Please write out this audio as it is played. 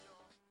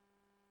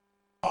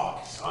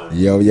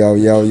Yo, yo,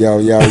 yo, yo,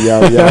 yo,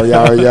 yo, yo,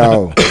 yo,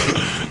 yo.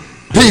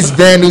 Peace,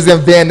 Vandals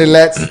and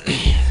Vandalettes.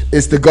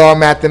 It's the God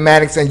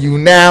Mathematics, and you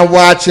now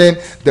watching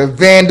the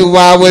Vandal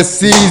Hour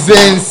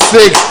Season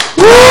 6.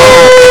 Woo!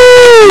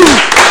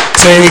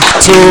 Take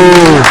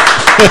two.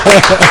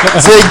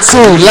 Take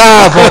two,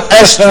 live on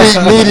S Street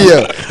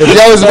Media. If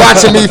y'all was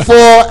watching me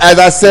before, as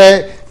I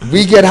said,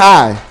 we get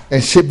high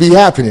and shit be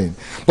happening.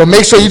 But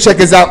make sure you check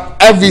us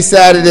out every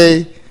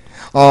Saturday,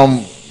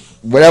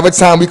 whatever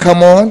time we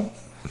come on,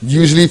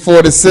 usually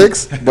 4 to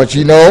 6. But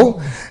you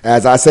know,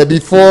 as I said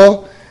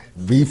before,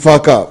 we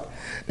fuck up.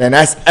 And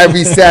that's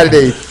every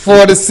Saturday,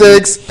 4 to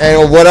 6,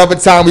 and whatever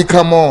time we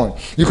come on.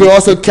 You can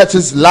also catch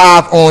us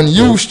live on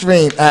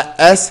Ustream at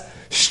S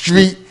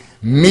Street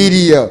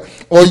Media.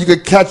 Or you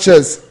could catch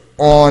us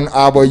on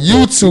our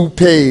YouTube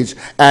page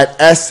at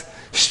S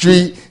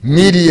Street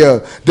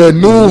Media, the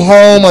new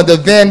home of the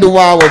Vandal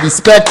Hour,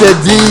 Respected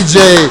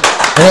DJ,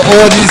 and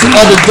all these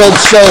other dope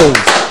shows.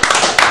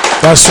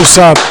 That's what's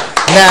up.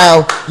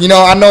 Now, you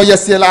know, I know you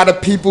see a lot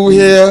of people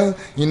here,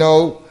 you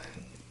know.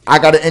 I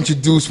got to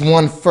introduce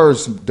one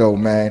first, though,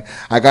 man.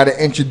 I got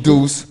to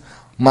introduce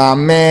my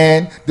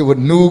man, the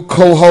new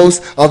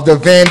co-host of the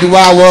Vandal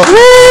Hour.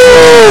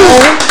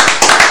 Woo!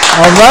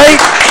 All right.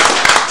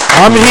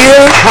 I'm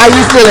here. How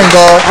you feeling,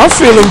 God? I'm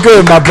feeling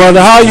good, my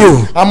brother. How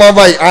you? I'm all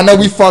right. I know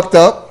we fucked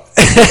up.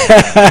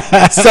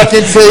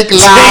 Second take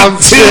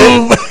live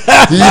shit.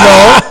 You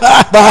know?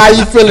 But how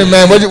you feeling,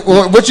 man?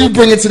 What you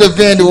bringing to the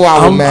Vandal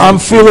Hour, man? I'm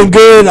feeling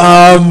good.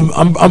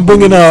 I'm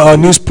bringing a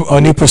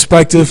new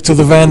perspective to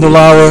the Vandal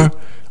Hour.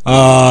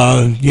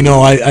 You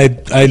know,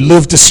 I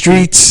lived the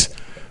streets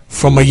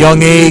from a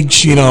young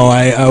age. You know,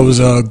 I was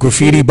a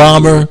graffiti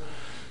bomber.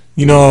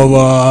 You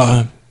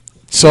know,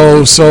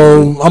 so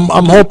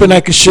I'm hoping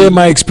I can share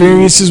my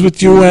experiences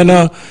with you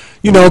and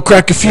you know,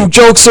 crack a few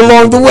jokes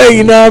along the way.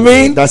 You know what I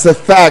mean? That's a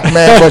fact,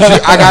 man. But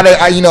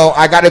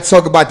I gotta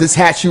talk about this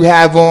hat you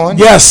have on.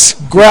 Yes,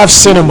 Graph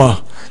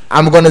Cinema.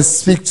 I'm gonna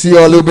speak to you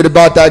a little bit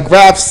about that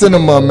Graph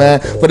Cinema, man.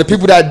 For the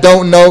people that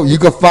don't know, you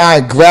can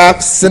find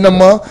Graph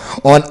Cinema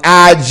on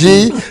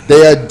IG.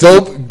 They are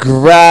dope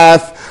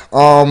graph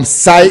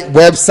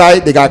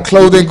website. They got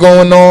clothing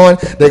going on.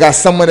 They got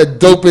some of the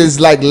dopest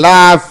like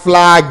live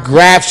fly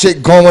graph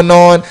shit going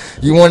on.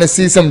 You want to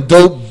see some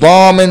dope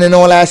bombing and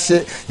all that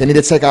shit, you need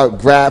to check out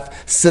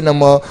Graph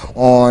Cinema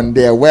on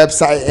their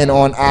website and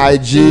on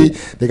IG.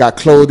 They got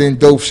clothing,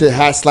 dope shit,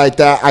 hats like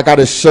that. I got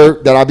a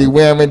shirt that I'll be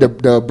wearing, the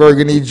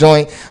burgundy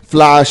joint,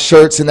 fly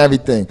shirts and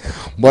everything.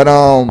 But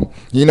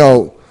you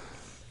know,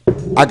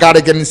 I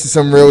gotta get into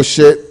some real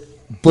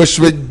shit.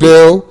 Bushwick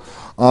Bill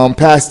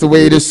passed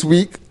away this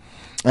week.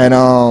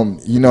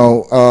 And you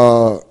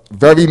know,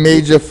 very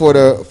major for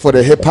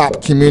the hip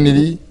hop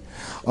community.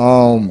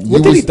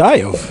 What did he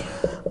die of?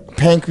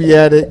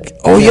 Pancreatic.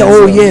 Oh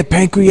cancer. yeah,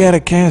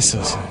 pancreatic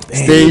cancer.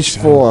 Stage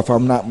 4, if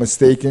I'm not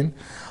mistaken.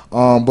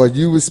 But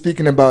you were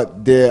speaking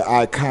about their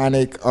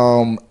iconic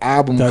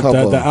album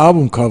cover. The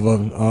album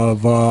cover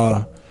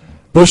of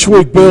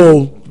Bushwick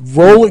Bill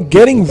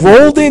getting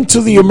rolled into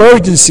the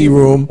emergency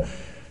room.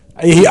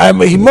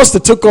 He must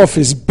have took off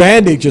his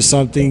bandage or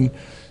something.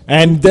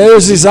 And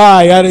there's his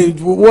eye.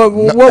 What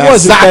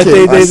was it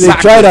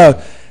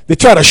that they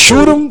try to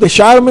shoot him? They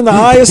shot him in the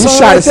eye or something. He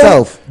shot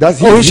himself.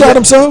 He shot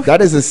himself?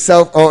 That is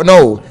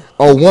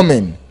a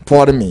woman.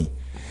 Pardon me.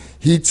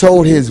 He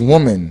told his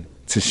woman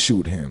to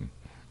shoot him.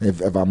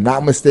 If I'm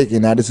not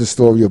mistaken, that is the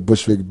story of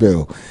Bushwick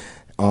Bill.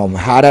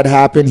 How that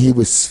happened? He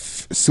was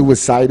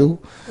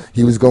suicidal.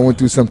 He was going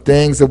through some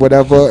things or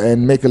whatever,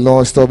 and make a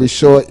long story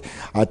short,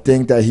 I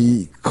think that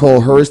he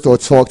coerced or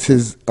talked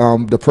his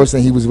the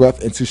person he was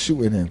with into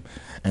shooting him,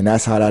 and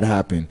that's how that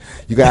happened.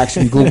 You can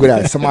actually Google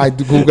that. Somebody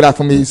Google that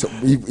for me. So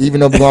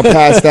even though we're going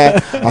past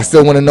that, I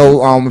still want to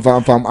know if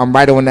I'm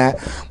right on that.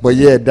 But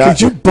yeah,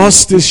 could you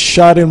bust this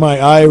shot in my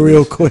eye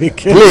real quick?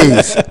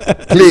 Please.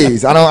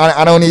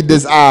 I don't need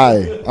this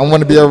eye. I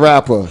want to be a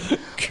rapper.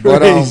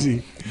 Crazy.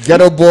 But,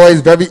 Ghetto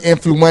Boys, very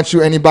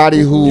influential.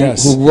 Anybody who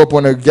grew up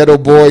on the Ghetto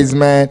Boys,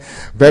 man,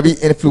 very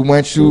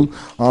influential.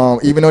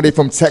 Even though they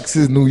from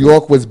Texas, New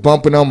York was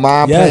bumping them,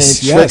 playing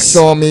tricks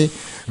on me.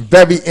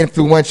 Very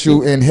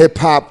influential in hip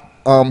hop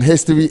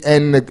history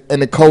and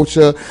the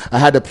culture. I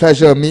had the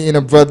pleasure of meeting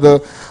a brother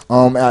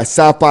at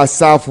South by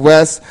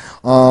Southwest.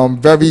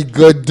 Very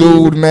good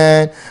dude,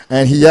 man.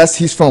 And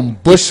he's from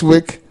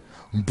Bushwick,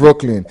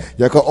 Brooklyn.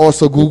 You can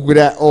also Google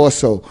that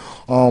also.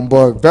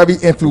 But very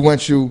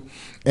influential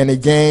in the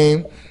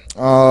game.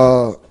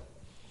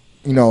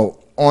 You know,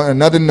 on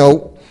another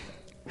note,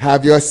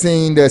 have you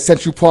seen the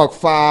Central Park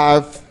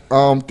 5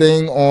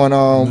 thing on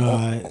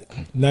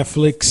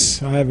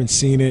Netflix? I haven't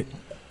seen it.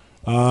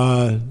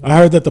 I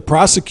heard that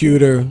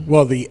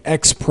the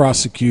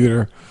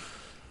ex-prosecutor,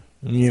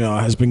 you know,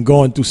 has been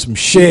going through some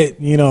shit.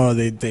 You know,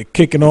 they're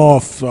kicking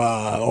off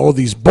all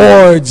these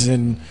boards,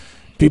 and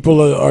people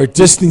are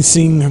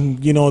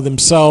distancing, you know,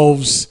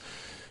 themselves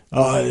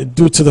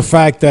due to the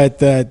fact that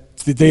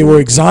they were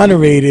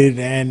exonerated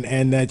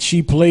and that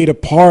she played a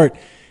part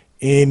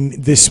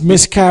in this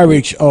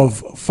miscarriage of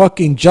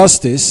fucking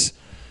justice.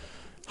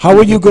 How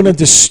are you gonna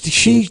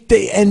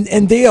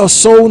and they are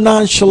so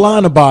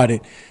nonchalant about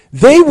it.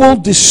 They will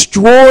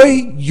destroy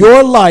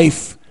your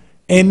life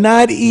and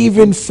not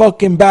even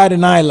fucking bat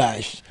an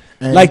eyelash.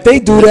 And like they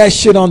do that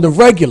shit on the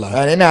regular.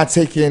 And they're not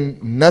taking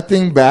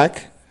nothing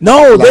back.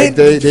 No, like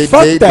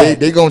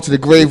they going to the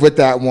grave with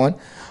that one.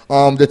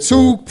 The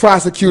two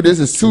prosecutors,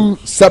 there's two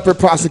separate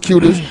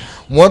prosecutors.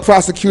 One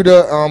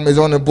prosecutor is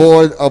on the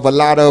board of a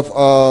lot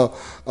of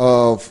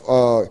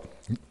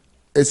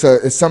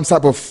it's some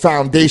type of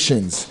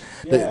foundations.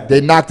 Yeah. They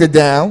knocked it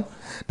down.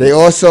 They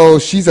also,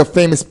 she's a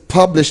famous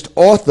published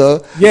author.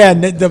 Yeah,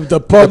 and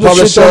the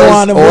publishers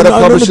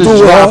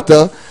dropped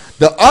her.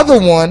 The other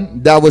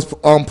one that was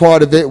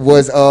part of it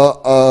was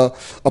a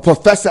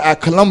professor at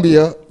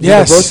Columbia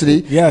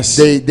University. Yes.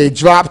 They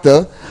dropped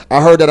her.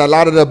 I heard that a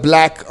lot of the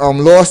black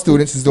law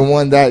students is the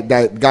one that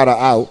got her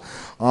out.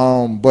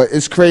 But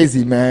it's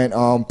crazy,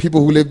 man.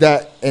 People who lived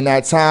in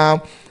that time,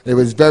 it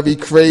was very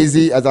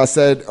crazy. As I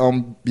said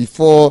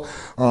before,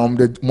 one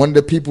of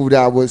the people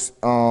that was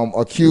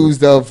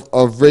accused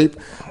of rape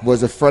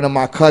was a friend of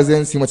my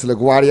cousin's. He went to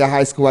LaGuardia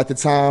High School at the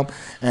time,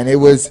 and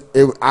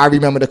I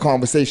remember the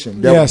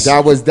conversation.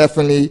 That was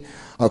definitely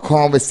a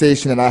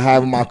conversation that I had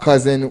with my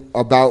cousin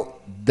about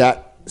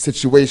that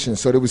situation.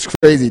 So it was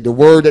crazy. The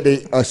word that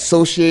they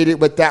associated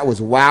with that was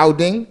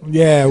wilding.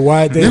 Yeah,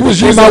 why they was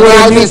using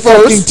wilding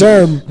first.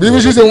 Term. We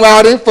was using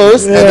wilding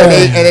first, and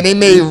then they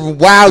made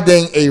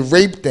wilding a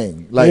rape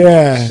thing. Like,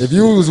 if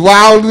you was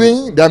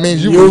wilding, that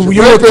means you were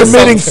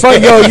committing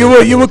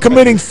you were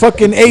committing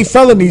fucking A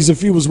felonies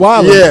if you was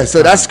wilding. Yeah,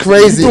 so that's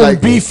crazy. You doing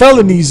like B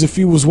felonies if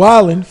you was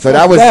wilding. So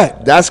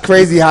that's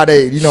crazy how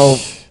they,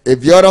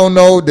 if y'all don't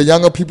know, the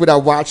younger people that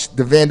watch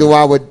the Vandal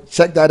Hour,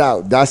 check that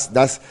out. That's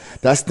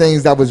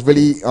things that was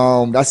really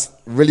that's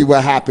really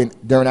what happened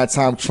during that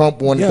time.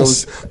 Trump wanted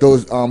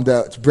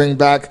to bring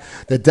back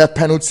the death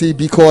penalty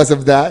because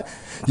of that.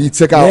 He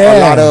took out a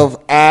lot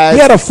of ads.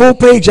 He had a full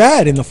page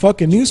ad in the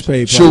fucking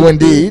newspaper. True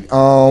indeed.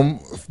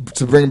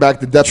 To bring back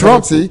the death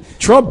penalty.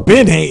 Trump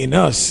been hating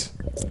us,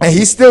 and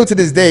he's still to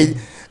this day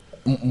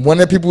one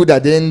of the people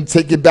that didn't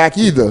take it back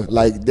either.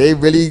 Like they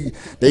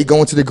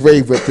going to the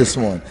grave with this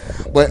one.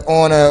 But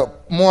on a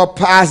more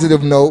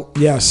positive note,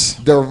 the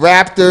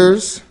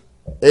Raptors,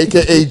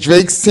 aka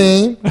Drake's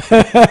team,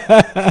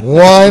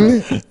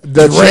 won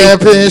the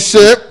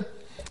championship.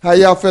 How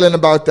y'all feeling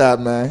about that,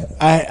 man?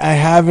 I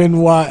haven't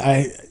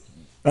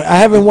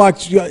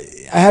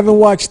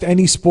watched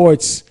any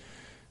sports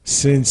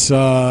since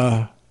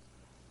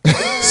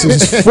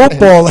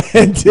football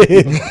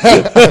ended.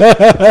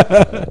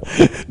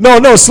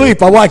 No,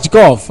 sleep. I watched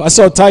golf. I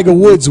saw Tiger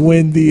Woods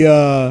win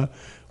the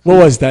what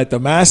was that? The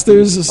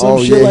Masters or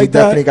some shit like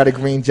that. He definitely got a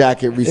green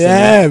jacket recently.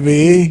 Yeah,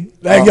 me.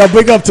 Y'all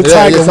big up to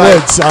Tiger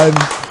Woods.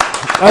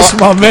 That's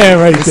my man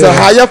right there. So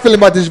how y'all feeling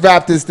about this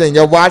Raptors thing?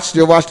 You watched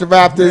the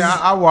Raptors? Yeah,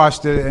 I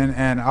watched it,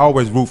 and I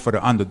always root for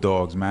the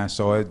underdogs, man.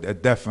 So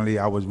it definitely,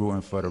 I was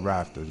rooting for the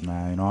Raptors,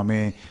 man. You know what I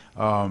mean?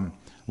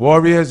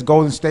 Warriors,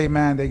 Golden State,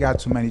 man, they got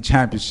too many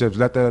championships.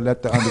 Let the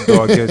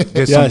underdog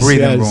get some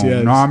breathing room. Yes.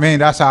 You know what I mean?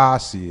 That's how I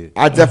see it.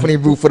 I definitely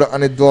root for the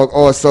underdog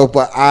also,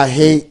 but I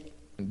hate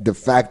the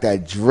fact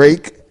that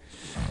Drake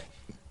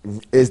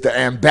is the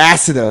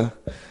ambassador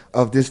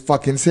of this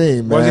fucking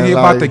team, man. Wasn't he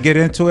about to get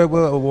into it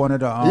with one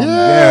of the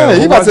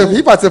he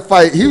about to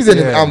fight. He was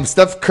in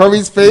Steph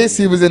Curry's face.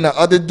 He was in the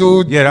other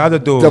dude. Yeah, the other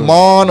dude.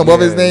 Damon, or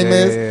whatever his name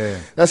is. Yeah.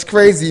 That's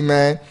crazy,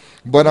 man.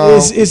 But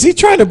is he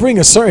trying to bring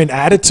a certain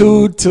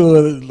attitude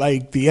to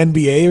like the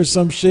NBA or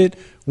some shit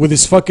with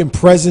his fucking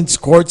presence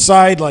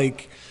courtside?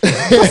 Like,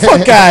 get the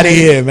fuck out of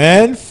here,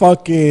 man.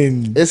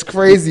 Fucking. It's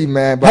crazy,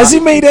 man. But has he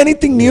made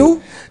anything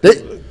new?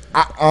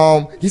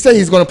 He said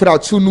he's going to put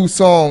out 2 new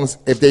songs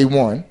if they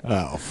won.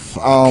 Oh,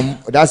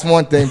 fuck. That's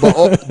one thing. But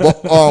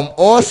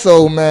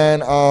also,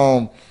 man,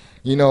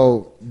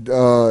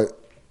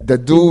 the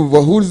dude,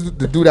 who's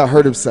the dude that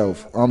hurt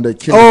himself? The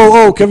kid.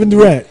 Kevin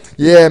Durant.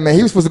 Yeah, man,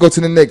 he was supposed to go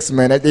to the Knicks,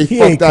 man. They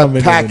fucked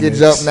that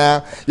package up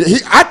now.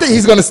 I think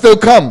he's going to still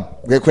come.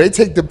 They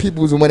take the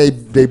people when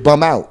they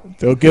bum out.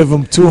 They'll give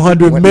him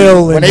 $200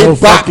 million and he'll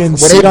fucking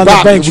sit on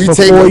the bench for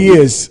 4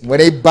 years. When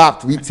they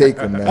bopped, we take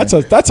him, man.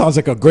 That sounds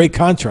like a great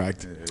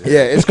contract.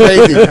 Yeah, it's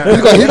crazy.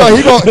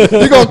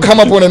 He's gonna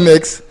come up on the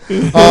Knicks.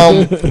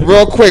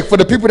 Real quick, for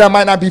the people that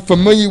might not be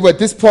familiar with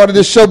this part of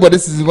the show, but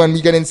this is when we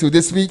get into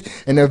this week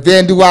in the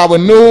Vandal Hour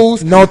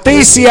news.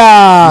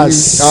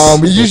 Noticias.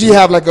 We usually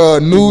have like a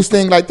news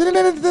thing like, but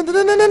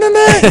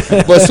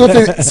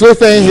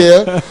Swift ain't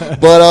here.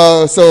 But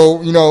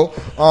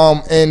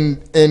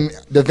in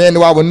the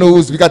Vandal Hour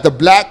news, we got the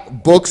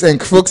Black Books and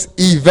Crooks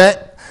event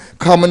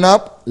coming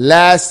up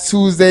last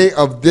Tuesday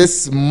of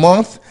this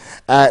month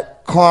at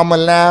Karma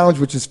Lounge,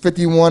 which is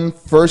 51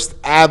 First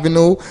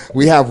Avenue.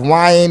 We have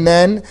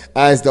YNN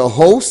as the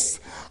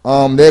host.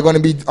 They're going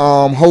to be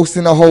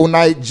hosting the whole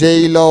night.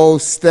 J-Lo,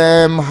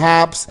 Stem,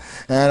 Hops,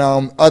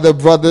 and other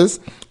brothers.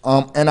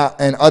 and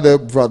other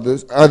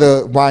brothers,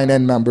 other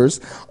YNN members.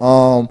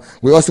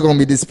 We're also going to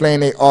be displaying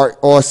their art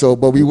also,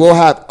 but we will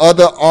have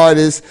other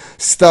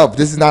artists stuff.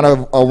 This is not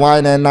a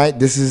YNN night.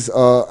 This is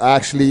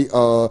actually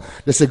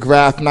just a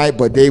graph night,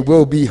 but they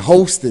will be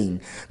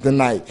hosting the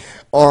night.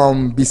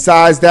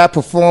 Besides that,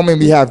 performing,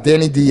 we have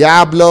Danny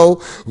Diablo,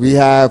 we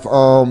have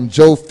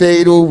Joe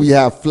Fatal, we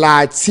have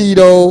Fly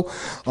Tito,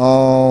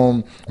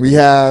 we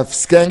have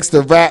Skanks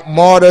the Rap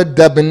Martyr,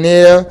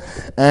 Debonair,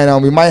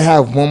 and we might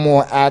have one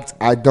more act,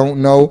 I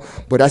don't know,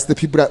 but that's the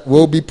people that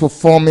will be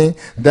performing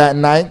that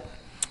night.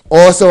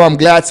 Also, I'm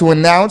glad to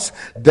announce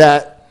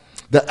that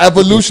the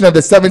evolution of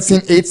the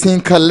 1718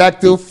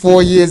 Collective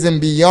 4 Years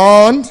and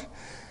Beyond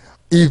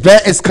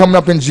event is coming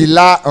up in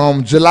July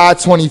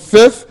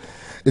 25th.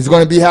 It's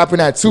going to be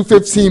happening at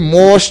 215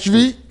 Moore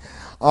Street,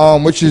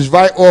 which is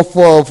right off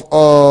of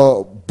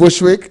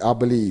Bushwick, I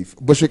believe,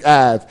 Bushwick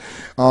Ave,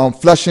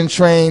 Flushing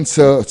train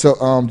to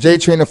J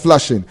train to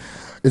Flushing.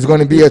 It's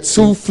going to be a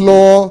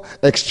 2-floor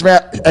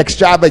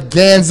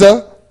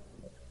extravaganza.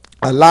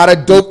 A lot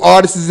of dope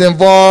artists is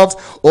involved.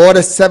 All the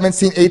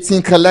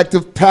 1718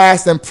 Collective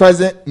past and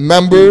present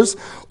members.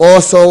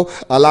 Also,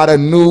 a lot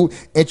of new,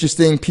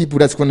 interesting people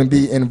that's going to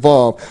be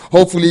involved.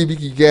 Hopefully, we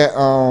could get,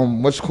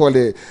 Tommy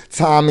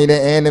the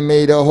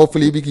Animator.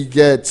 Hopefully, we could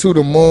get To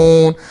The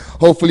Moon.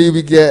 Hopefully,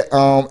 we get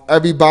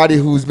everybody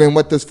who's been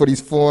with us for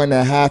these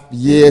 4.5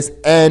 years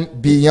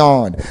and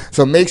beyond.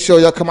 So make sure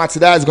y'all come out to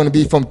that. It's going to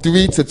be from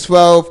 3 to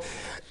 12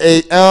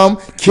 a.m.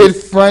 Kid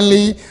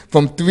friendly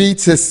from 3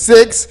 to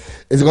 6.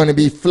 It's going to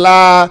be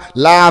fly,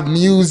 live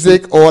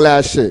music, all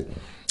that shit.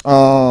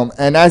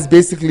 And that's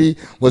basically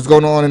what's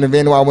going on in the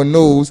Vandal Hour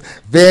News.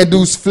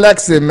 Vandal's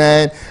flexing,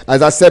 man.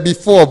 As I said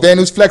before,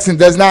 Vandal's flexing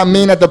does not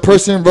mean that the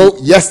person wrote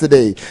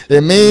yesterday.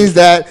 It means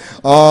that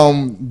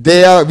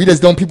we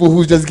just don't people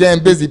who's just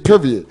getting busy,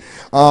 period.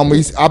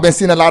 I've been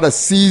seeing a lot of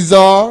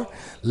Caesar,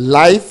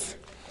 Life,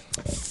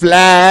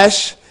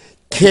 Flash,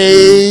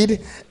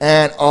 Cade,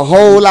 and a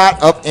whole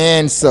lot of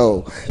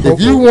Anso.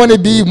 If you want to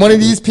be one of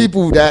these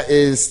people that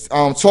is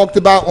talked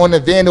about on the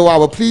Vandal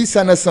Hour, please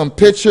send us some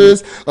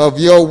pictures of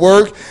your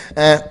work,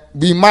 and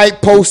we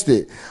might post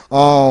it.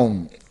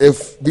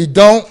 If we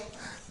don't,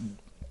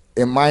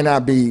 it might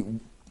not be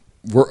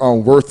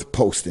worth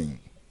posting.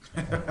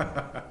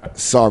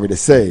 Sorry to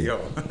say.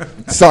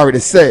 Sorry to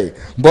say.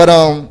 But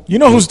you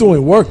know who's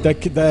doing work? That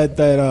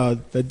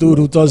dude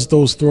who does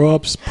those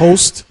throw-ups,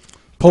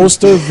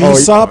 Poster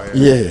VSOP?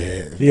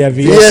 Yeah,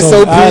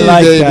 VSOP. I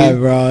like that,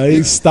 bro.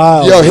 He's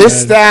style. Yo,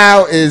 his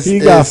style is. He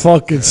got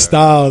fucking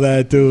style,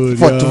 that dude.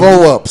 For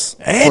throw ups.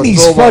 And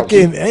he's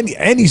fucking.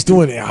 And he's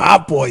doing it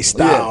hot boy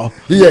style.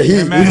 Yeah,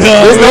 there's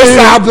no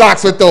side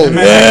blocks with those.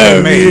 Yeah,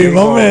 man,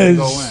 my man.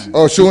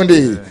 Oh, sure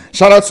indeed.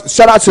 Shout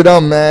out to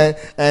them, man.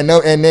 And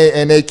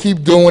they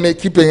keep doing it,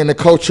 keeping the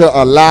culture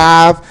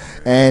alive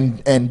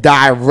and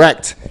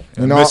direct.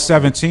 You know, Miss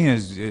 17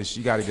 is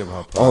she got to give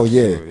her props. Oh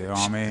yeah, you know what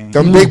I mean.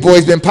 Them big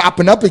boys been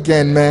popping up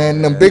again,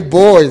 man. Them big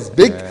boys,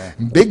 big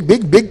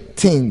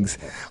things.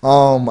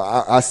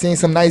 I seen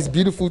some nice,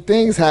 beautiful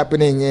things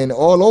happening and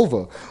all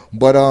over.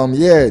 But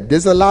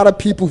there's a lot of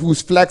people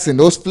who's flexing.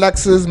 Those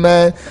flexers,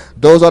 man.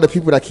 Those are the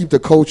people that keep the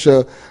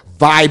culture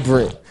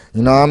vibrant.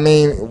 You know what I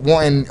mean?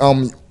 Wanting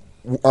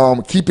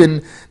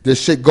keeping the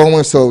shit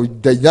going so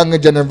the younger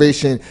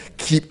generation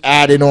keep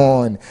adding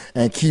on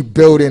and keep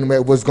building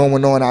what's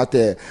going on out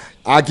there.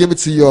 I give it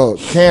to your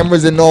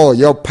cameras and all.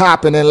 You're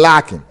popping and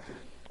locking.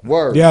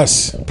 Word.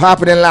 Yes.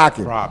 Popping and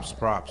locking. Props.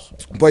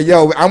 But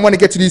yo, I want to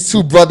get to these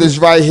two brothers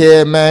right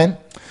here, man.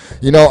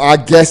 You know, our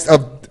guest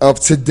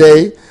of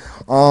today.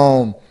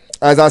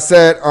 As I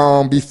said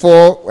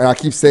before, and I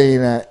keep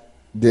saying that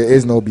there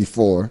is no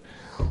before.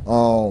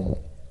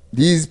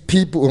 These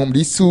people,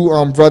 these two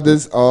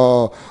brothers,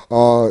 a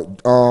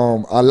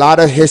lot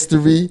of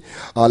history,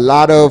 a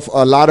lot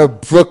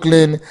of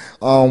Brooklyn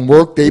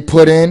work they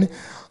put in,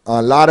 a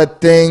lot of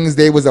things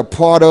they was a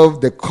part of.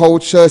 The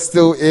culture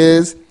still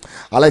is.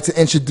 I'd like to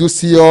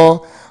introduce to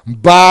y'all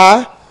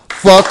Bye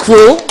for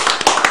Crew.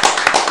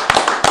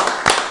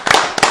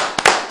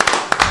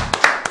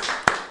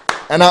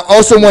 And I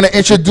also want to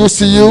introduce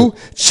to you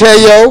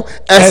Cheo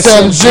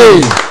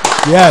SMG.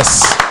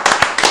 Yes.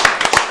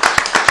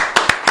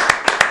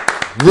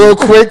 Real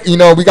quick, you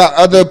know, we got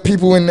other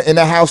people in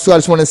the house too. I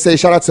just want to say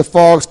shout out to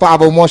Fogs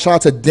 501, shout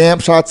out to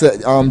Damp, shout out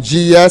to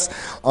GS,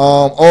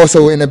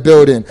 also in the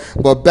building.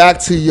 But back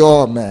to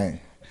y'all, man.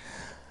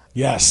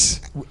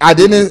 Yes. I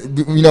didn't,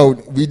 you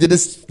know, we did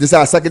this. This is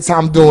our second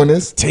time doing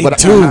this. Take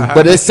two.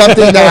 But it's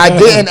something that I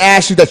didn't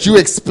ask you that you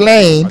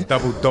explained. A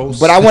double dose.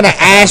 But I want to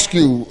ask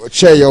you,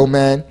 Cheo,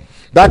 man.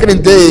 Back in the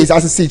days, I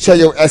used to see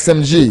Cheo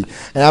SMG,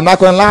 and I'm not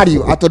going to lie to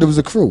you, I thought it was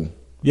a crew.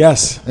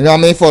 Yes. You know what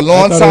I mean? For a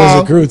long time. I thought it was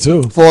a crew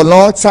too. For a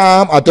long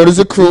time, I thought it was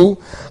a crew.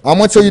 I'm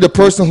going to tell you the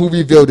person who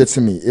revealed it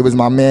to me. It was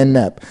my man,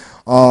 Nep.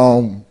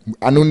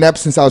 I knew Nep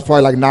since I was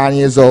probably like 9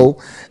 years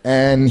old.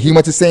 And he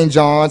went to St.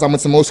 John's. I went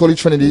to Most Holy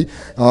Trinity,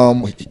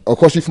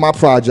 across street from my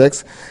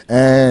projects.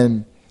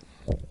 And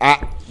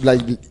I,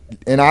 like,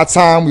 in our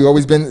time, we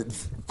always been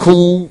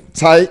cool,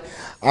 tight.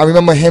 I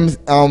remember him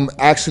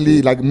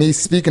actually like me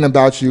speaking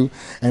about you,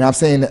 and I'm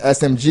saying the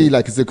SMG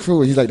like it's a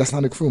crew. He's like, that's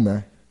not a crew,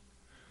 man.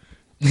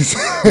 I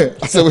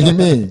said, what do you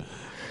mean?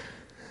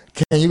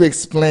 Can you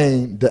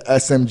explain the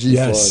SMG for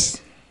Yes.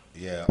 us?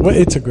 Yeah. Well,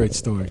 it's a great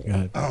story. Go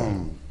ahead.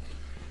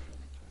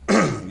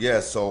 Yeah,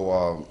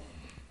 so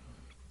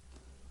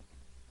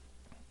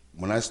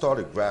when I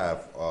started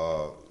Graph,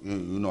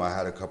 you know, I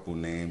had a couple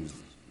names,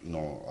 you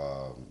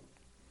know,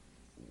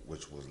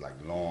 which was like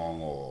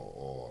long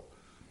or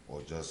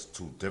just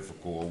too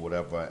difficult or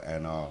whatever.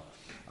 And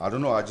I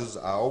don't know, I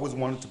always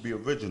wanted to be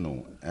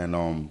original.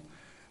 And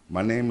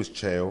my name is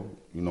Cheo,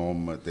 you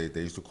know,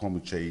 they used to call me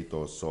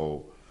Cheito.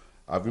 So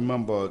I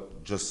remember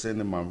just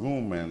sitting in my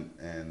room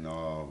and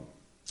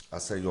I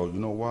said, yo, you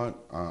know what?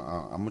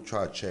 I'm gonna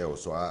try Cheo.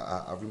 So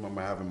I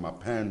remember having my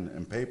pen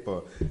and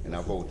paper, and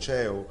I wrote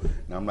Cheo,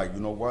 and I'm like,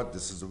 you know what?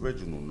 This is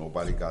original.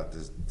 Nobody got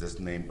this. This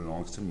name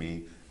belongs to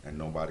me, and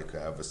nobody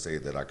could ever say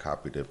that I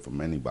copied it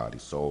from anybody.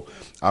 So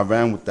I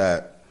ran with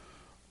that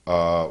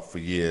for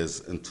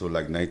years until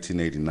like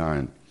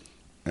 1989,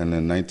 and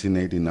in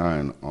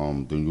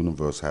 1989, the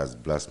universe has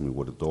blessed me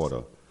with a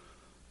daughter,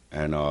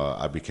 and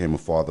I became a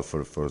father for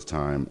the first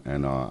time,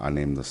 and I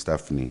named her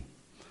Stephanie.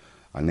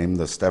 I named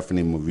her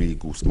Stephanie Marie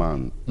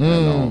Guzman.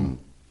 And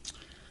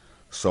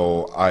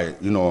so I,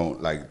 you know,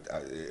 like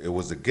it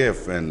was a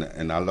gift,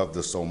 and I loved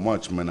her so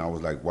much, man. I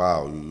was like,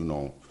 wow, you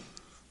know,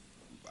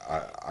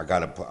 I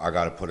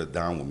gotta put it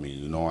down with me,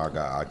 you know.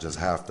 I just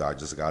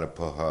gotta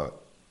put her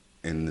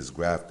in this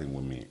grafting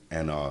with me.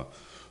 And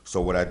so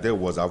what I did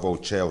was I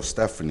wrote Cheo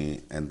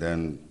Stephanie, and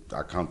then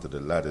I counted the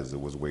letters. It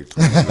was way too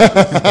many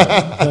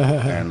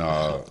letters. And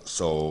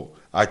so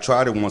I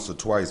tried it once or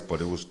twice,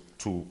 but it was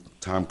too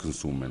time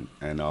consuming,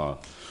 and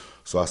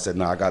so I said,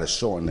 I gotta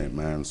shorten it,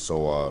 man.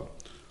 So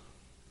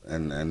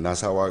and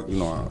that's how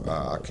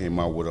I came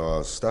out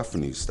with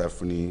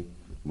Stephanie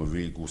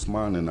Marie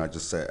Guzman, and I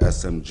just said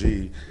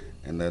SMG,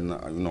 and then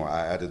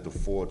I added the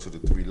 4 to the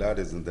 3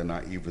 letters, and then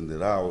I evened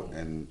it out,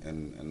 and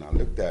I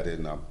looked at it,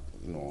 and I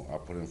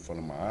put it in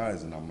front of my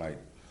eyes, and I'm like,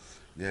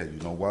 yeah, you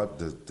know what,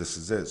 this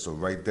is it. So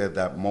right there,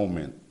 that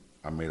moment,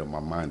 I made up my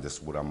mind. This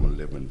is what I'm gonna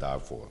live and die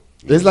for.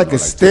 It's like a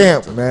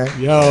stamp, man.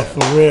 Yo, for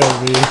real,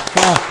 man.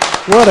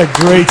 What a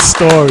great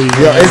story, man.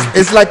 Yeah,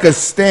 it's like a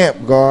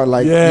stamp, God.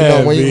 Like,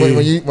 Yeah,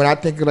 when I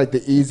think of like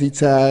the easy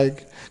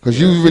tag, because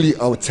you really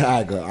a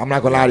tagger. I'm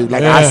not gonna lie to you.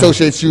 Like I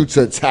associate you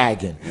to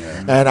tagging,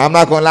 and I'm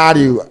not gonna lie to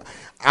you.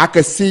 I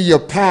could see your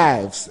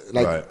paths.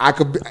 Like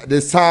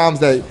there's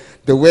times that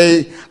the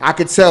way I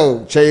could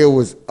tell Cheo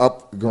was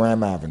up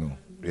Graham Avenue.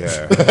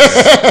 Yeah.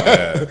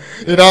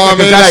 You know what I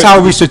mean? That's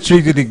how we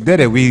strategically did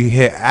it. We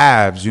hit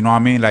Avs, you know what I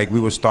mean? Like we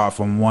would start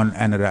from one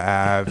end of the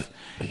Ave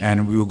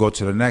and we would go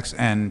to the next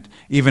end.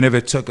 Even if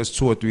it took us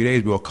 2 or 3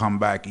 days, we would come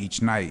back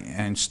each night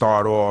and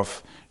start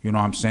off, you know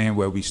what I'm saying,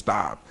 where we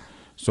stopped.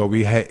 So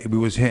we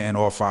was hitting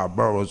all 5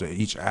 boroughs of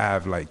each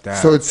Ave like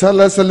that. So tell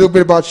us a little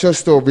bit about your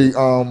story,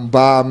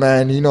 Bob,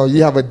 man. You know,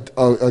 you have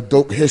a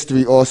dope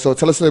history also.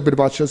 Tell us a little bit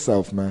about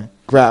yourself, man,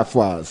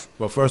 graph-wise.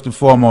 Well, first and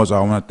foremost,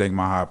 I want to thank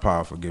my higher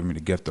power for giving me the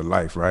gift of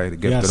life, right? The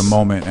gift of the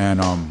moment, and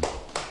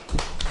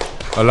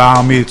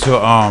allowing me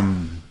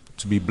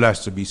to be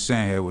blessed to be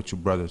sitting here with you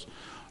brothers.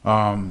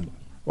 Wow,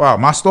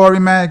 my story,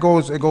 man, it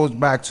goes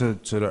back to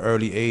the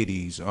early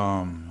 80s.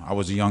 I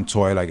was a young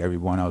toy like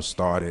everyone else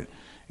started.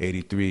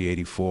 83,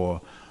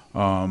 84.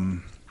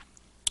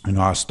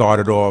 I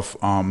started off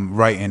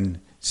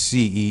writing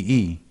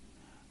CEE.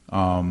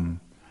 I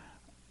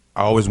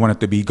always wanted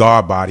to be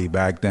guard body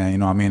back then, you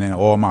know what I mean? And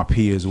all my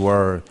peers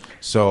were.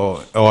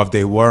 So, or if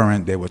they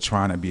weren't, they were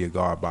trying to be a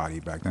guard body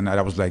back then.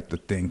 That was like the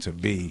thing to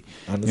be.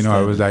 You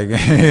know, it was like,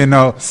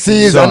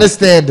 C is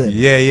understanding.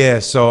 Yeah.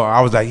 So I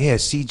was like, yeah,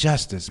 C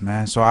justice,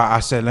 man. So I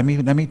said, let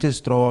me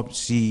just throw up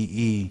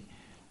CE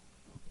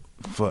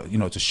for,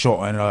 to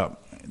shorten up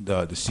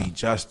the C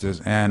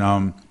justice, and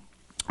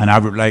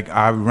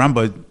I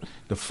remember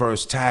the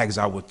first tags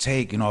I would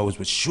take, it was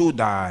with shoe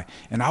dye,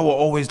 and I would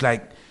always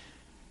like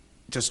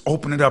just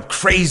open it up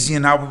crazy,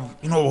 and I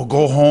would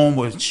go home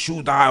with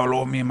shoe dye all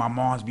over me, and my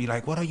mom's be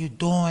like, "What are you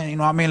doing?" You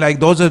know what I mean? Like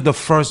those are the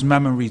first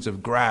memories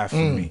of graph for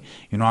me.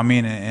 You know what I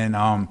mean? And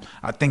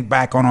I think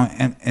back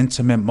on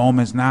intimate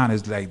moments now, and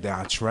it's like that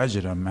I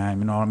treasure them, man.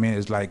 You know what I mean?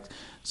 It's like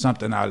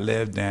something I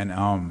lived and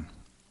I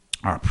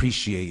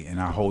appreciate and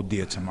I hold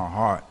dear to my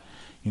heart.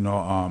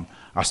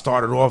 I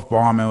started off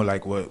bombing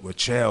like with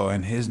Cheo,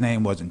 and his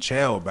name wasn't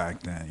Cheo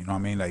back then. You know what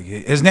I mean? Like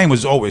his name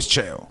was always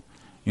Cheo.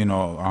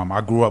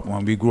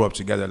 When we grew up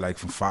together, like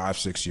from 5,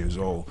 6 years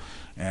old,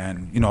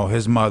 and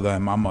his mother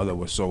and my mother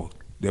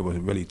they were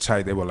really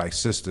tight. They were like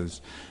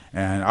sisters,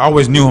 and I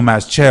always knew him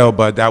as Cheo,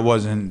 but that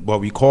wasn't what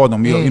we called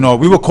him.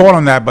 We would call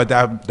him that, but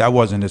that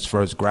wasn't his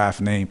first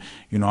graph name.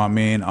 You know what I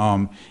mean?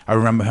 I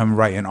remember him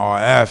writing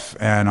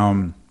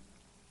RF,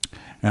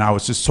 And I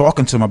was just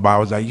talking to him about it. I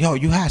was like, yo,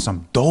 you had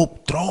some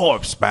dope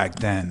throw-ups back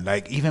then.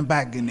 Like, even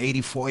back in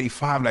 84,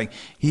 85, like,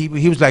 he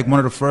was like one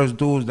of the first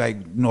dudes, like,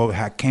 you know,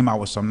 came out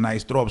with some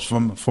nice throw-ups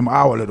from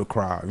our little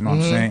crowd, you know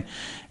what I'm saying?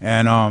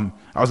 And I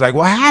was like,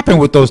 what happened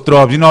with those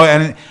throw-ups? You know,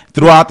 and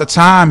throughout the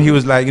time, he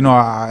was like,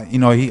 I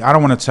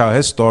don't want to tell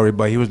his story,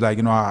 but he was like,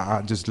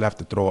 I just left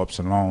the throw-ups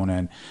alone.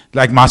 And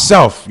like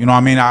myself, you know what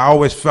I mean? I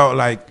always felt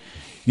like,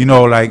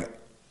 like,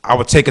 I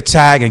would take a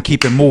tag and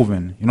keep it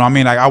moving. You know what I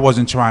mean? Like, I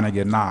wasn't trying to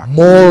get knocked.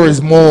 More is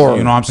more.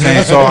 You know what I'm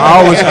saying? So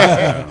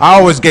I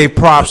always gave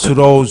props to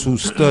those who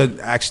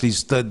actually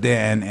stood there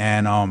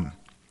and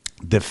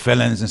the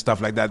feelings and stuff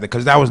like that,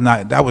 because that was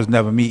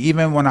never me.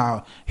 Even when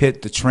I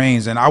hit the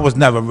trains, and I was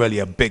never really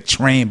a big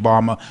train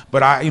bomber,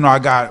 but I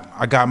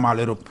got my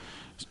little.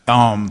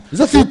 There's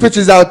a few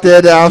pictures out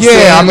there that I'm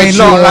yeah, I saying. mean,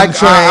 look, like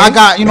I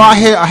got,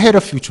 I hit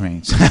a few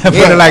trains, put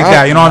it like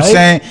that. You know what I'm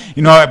saying?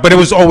 But it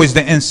was always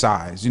the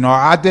insides.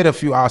 I did a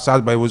few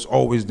outsides, but it was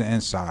always the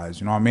insides.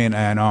 You know what I mean?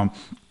 And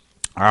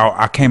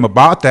I came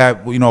about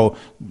that,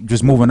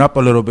 just moving up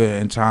a little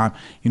bit in time.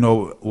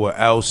 With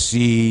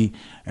LC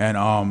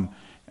and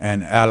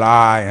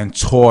LI and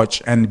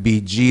Torch and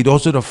BG.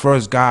 Those are the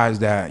first guys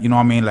that,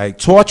 like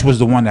Torch was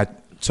the one that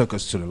took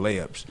us to the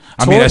layups.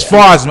 I mean, as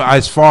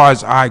far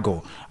as I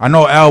go, I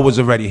know L was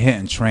already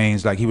hitting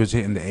trains, like he was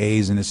hitting the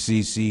A's and the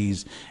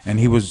CCs, and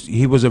he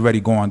was already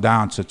going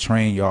down to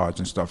train yards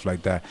and stuff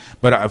like that.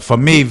 But for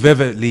me,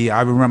 vividly,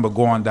 I remember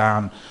going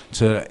down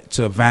to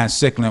Van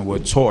Sicklen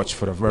with Torch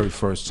for the very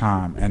first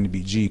time, and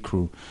the BG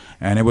crew.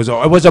 And it was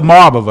a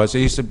mob of us.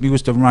 We used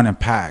to run in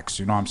packs,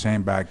 you know what I'm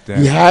saying, back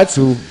then. You had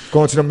to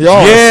go into them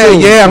yards.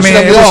 Yeah. I mean,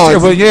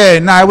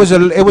 it was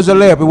a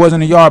layup. It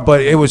wasn't a yard,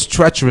 but it was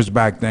treacherous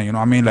back then. You know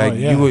what I mean? Like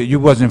you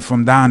wasn't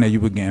from down there. You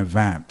were getting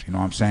vamped. You know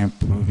what I'm saying?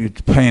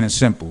 Plain and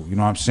simple. You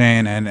know what I'm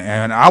saying?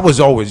 And I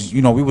was always,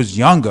 we was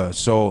younger,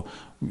 so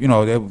we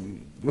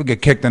would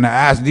get kicked in the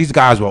ass. These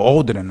guys were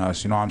older than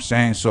us. You know what I'm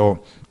saying?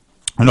 So.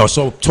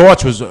 So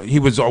Torch was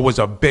always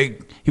a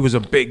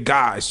big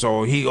guy,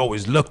 so he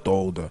always looked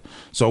older.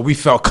 So we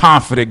felt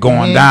confident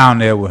going down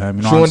there with him,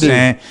 you know what I'm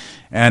saying?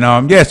 And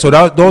so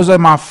those are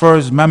my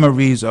first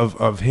memories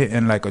of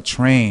hitting like a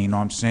train, you know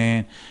what I'm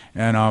saying?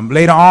 And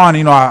later on,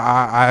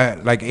 I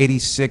like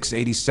 86,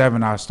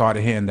 87, I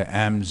started hitting the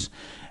M's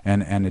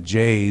and the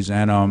J's,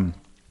 and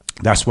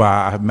that's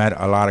why I met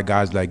a lot of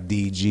guys like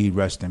DG,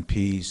 rest in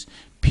peace,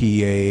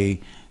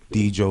 PA,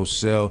 Dejo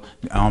Sill,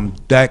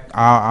 Deck.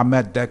 I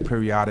met Deck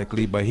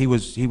periodically, but he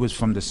was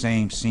from the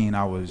same scene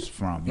I was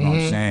from. You know what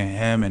I'm saying?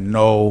 Him and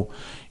No,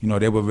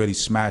 they were really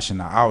smashing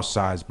the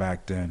outsides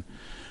back then.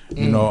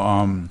 Deck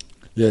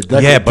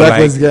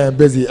was getting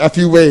busy.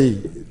 F.U.A.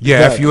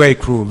 F.U.A.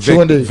 crew,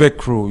 Vic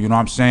crew. You know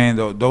what I'm saying?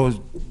 Those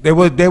they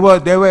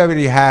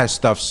already had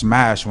stuff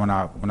smashed when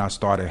I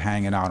started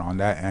hanging out on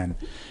that end.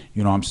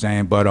 You know what I'm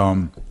saying? But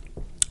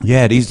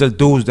these are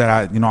dudes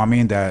that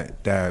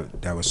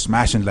that was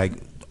smashing, like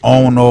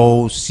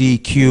Ono,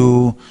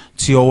 CQ,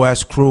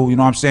 TOS crew, you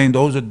know what I'm saying?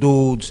 Those are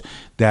dudes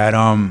that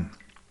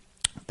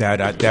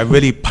that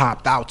really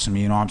popped out to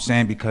me, you know what I'm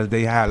saying? Because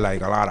they had like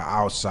a lot of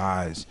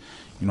outsides,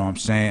 you know what I'm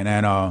saying?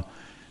 And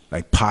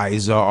like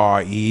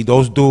Pizer, RE,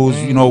 those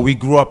dudes, we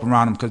grew up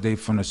around them because they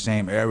from the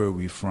same area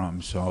we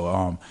from.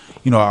 So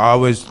I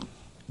always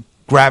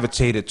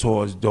gravitated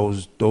towards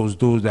those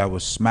dudes that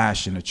was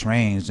smashing the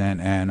trains,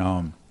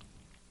 and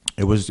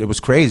it was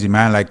crazy,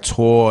 man. Like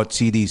Tor,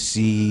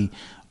 TDC,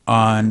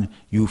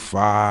 U5,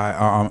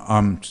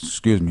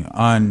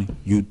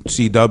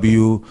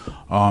 UCW,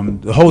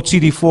 the whole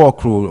TD4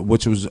 crew,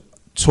 which was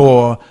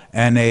Tor,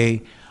 NA,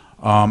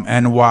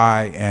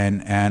 NY,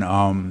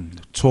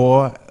 and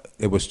Tor.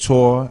 It was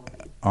Tor,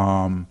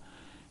 NY,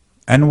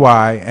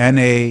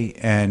 NA,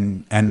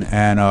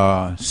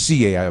 and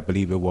CA, I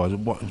believe it was.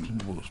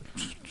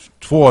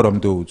 Four of them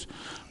dudes,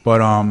 but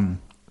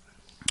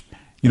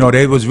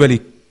they was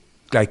really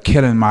like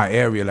killing my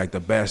area, like the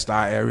Best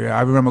Eye area.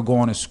 I remember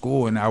going to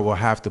school and I would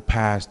have to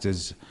pass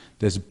this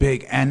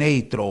big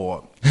NA throw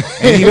up.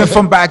 And even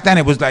from back then,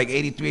 it was like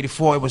 83,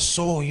 84. It was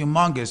so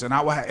humongous, and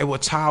it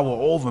would tower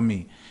over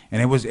me.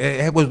 And it was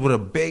with a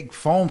big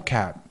foam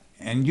cap.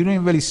 And you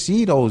didn't really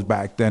see those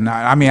back then.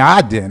 I mean,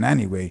 I didn't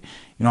anyway.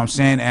 You know what I'm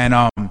saying? And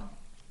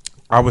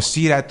I would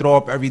see that throw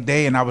up every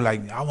day, and I was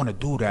like, I want to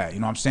do that. You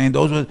know what I'm saying?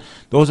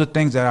 Those are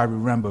things that I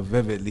remember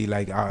vividly.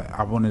 Like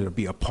I wanted to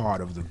be a part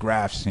of the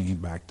graph scene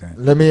back then.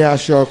 Let me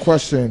ask you a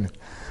question.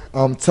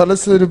 Tell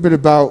us a little bit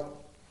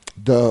about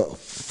the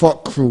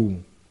F.U.C.K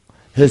crew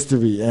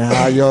history and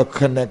how y'all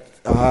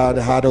connect,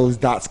 how those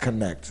dots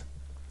connect.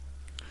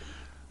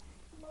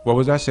 What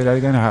was that? Say that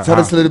again. Tell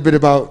us a little bit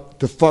about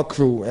the F.U.C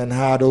crew and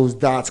how those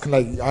dots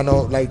connect. I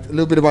know, like, a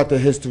little bit about the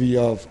history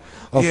of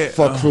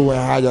F.U.C crew and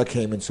how y'all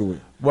came into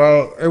it.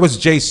 Well, it was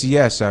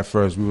JCS at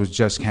first. We was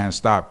Just Can't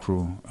Stop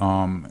crew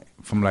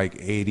from like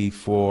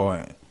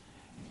 84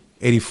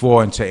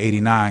 into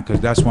 89,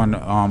 because that's when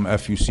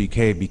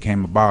F.U.C.K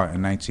became about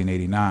in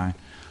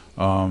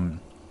 1989.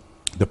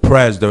 The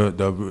Prez,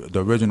 the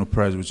original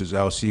Prez, which is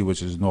LC,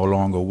 which is no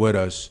longer with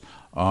us,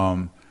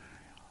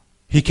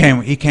 he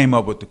came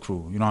up with the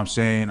crew. You know what I'm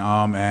saying?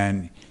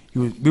 And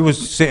we was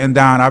sitting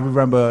down. I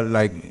remember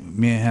like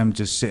me and him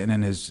just sitting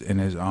in his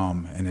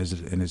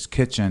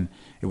kitchen.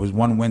 It was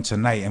one winter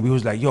night, and we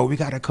was like, "Yo, we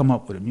gotta come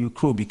up with a new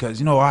crew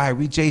because all right,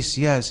 we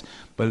JCS,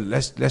 but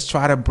let's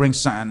try to bring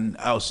something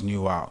else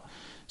new out."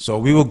 So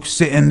we were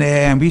sitting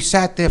there, and we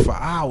sat there for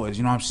hours.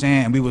 You know what I'm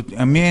saying?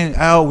 And me and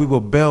L, we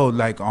would build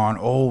like on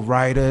old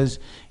writers.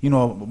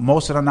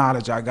 Most of the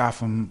knowledge I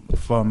got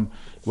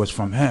was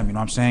from him. You know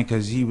what I'm saying?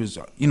 Because he was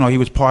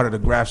part of the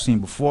graph scene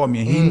before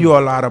me, and he knew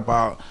a lot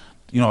about.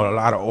 A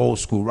lot of old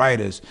school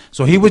writers.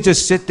 So he would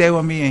just sit there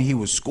with me and he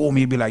would school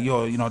me, be like,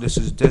 yo, this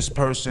is this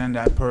person,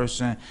 that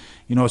person.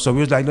 So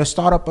we was like, let's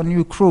start up a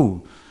new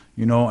crew.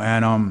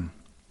 And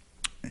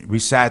we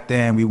sat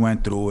there and we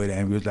went through it,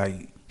 and he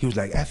was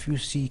like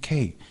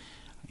F.U.C.K.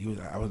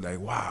 I was like,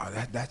 wow,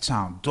 that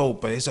sounds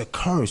dope, but it's a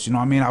curse.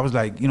 I was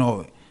like,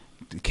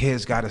 the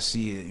kids gotta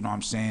see it, what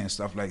I'm saying,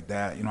 stuff like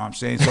that, what I'm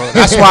saying. So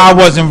that's why I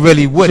wasn't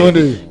really with it.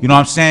 You know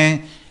what I'm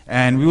saying?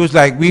 And we was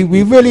like, we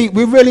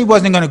really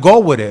wasn't gonna go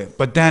with it.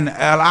 But then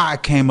Li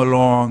came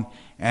along,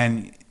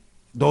 and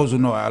those who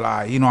know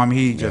Li,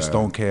 he just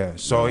don't care.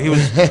 So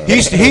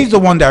he's the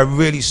one that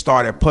really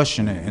started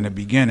pushing it in the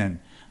beginning.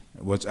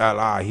 It was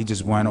Li. He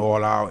just went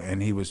all out,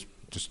 and he was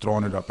just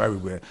throwing it up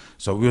everywhere.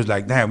 So we was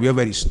like, damn, we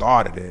already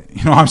started it.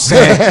 You know what I'm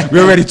saying? We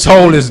already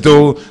told this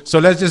dude. So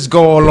let's just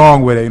go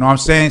along with it. You know what I'm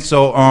saying?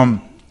 So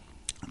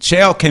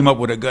Cheo came up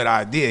with a good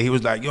idea. He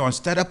was like, yo,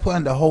 instead of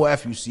putting the whole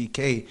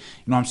F.U.C.K, you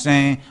know what I'm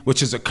saying,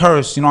 which is a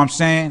curse, you know what I'm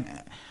saying,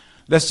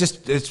 let's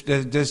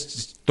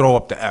just throw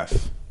up the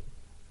F.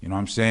 You know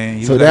what I'm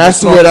saying? So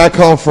that's where that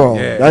come from.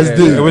 Yeah, that's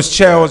deep. It was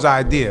Cheo's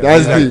idea.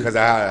 That's deep. Because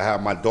I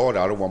have my daughter.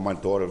 I don't want my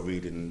daughter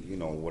reading,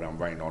 what I'm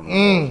writing on the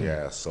wall.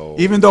 Yeah, so.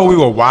 Even though we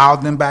were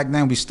wilding back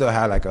then, we still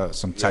had like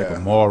some type of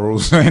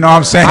morals. You know what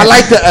I'm saying? I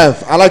like the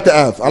F. I like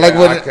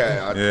what.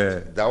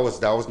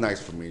 That was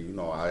nice for me.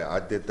 I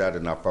did that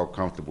and I felt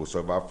comfortable. So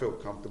if I feel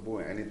comfortable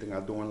in anything I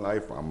do in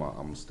life, I'm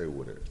gonna stay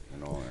with it.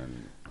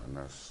 And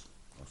that's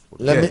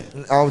what.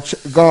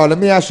 Let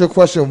me ask you a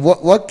question.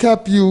 What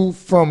kept you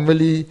from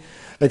really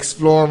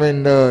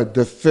exploring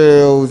the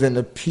fills and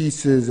the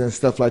pieces and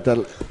stuff like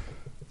that?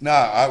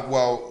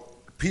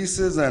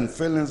 Pieces and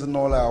feelings and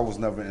all that I was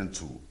never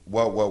into.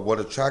 What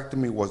attracted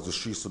me was the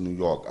streets of New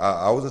York.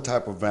 I was the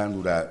type of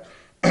vandal that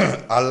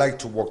I like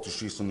to walk the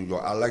streets of New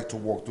York. I like to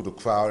walk through the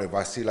crowd. If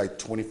I see like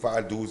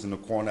 25 dudes in the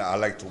corner, I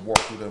like to walk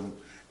through them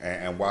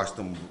and watch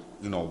them,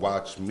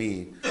 watch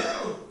me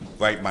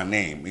write my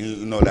name.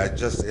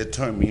 It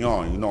turned me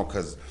on,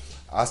 because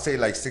I say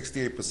like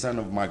 68%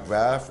 of my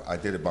graph, I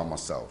did it by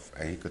myself,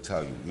 and he could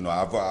tell you.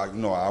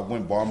 I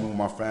went bombing with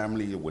my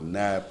family, with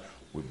NAB,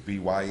 with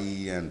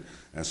BYE, and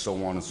so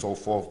on and so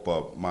forth.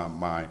 But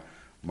my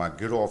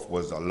get off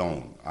was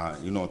alone.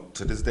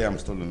 To this day I'm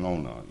still a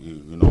loner.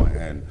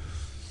 And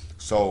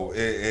so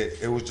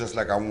it was just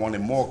like I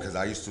wanted more, because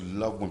I used to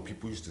love when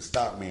people used to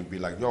stop me and be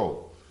like,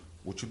 "Yo,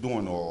 what you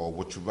doing?" or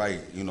 "What you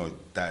write?"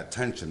 That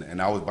attention. And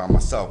I was by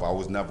myself. I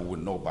was never with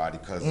nobody,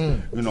 because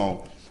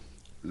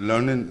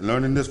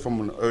learning this from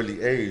an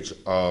early age.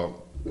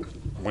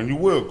 When you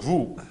were a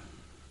group,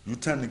 you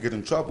tend to get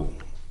in trouble.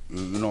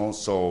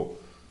 So.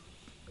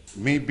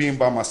 Me being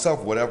by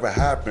myself, whatever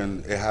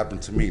happened, it happened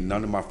to me.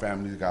 None of my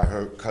family got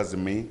hurt because of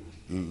me,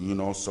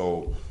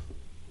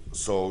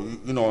 So,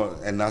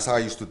 and that's how I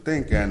used to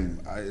think,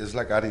 and it's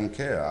like I didn't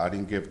care. I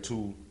didn't give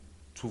two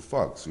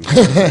fucks. You know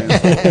what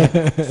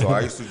I'm saying? So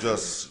I used to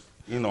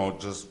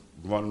just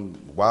run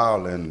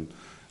wild, and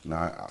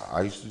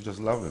I used to just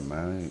love it,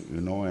 man.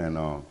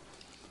 And.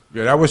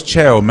 Yeah, that was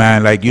Cheo,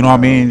 man. Like, you know what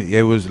I mean?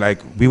 It was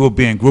like we would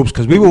be in groups,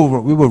 because we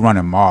were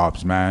running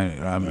mobs,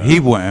 man. He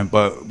wouldn't,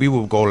 but we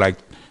would go like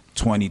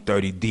 20,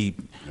 30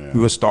 deep. Yeah. We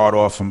would start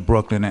off from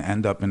Brooklyn and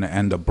end up in the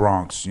end of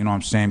Bronx, you know what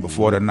I'm saying,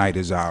 before the night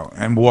is out,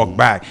 and walk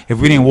back. If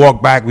we didn't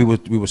walk back, we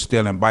were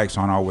stealing bikes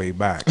on our way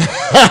back. You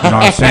know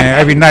what I'm saying?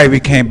 Every night we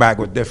came back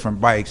with different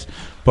bikes.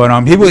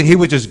 But he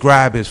would just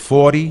grab his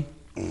 40,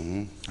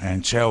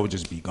 and Cheo would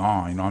just be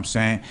gone, you know what I'm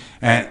saying?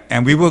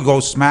 And we would go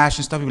smash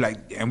and stuff.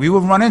 And we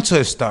would run into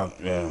his stuff.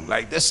 Yeah.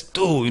 Like, this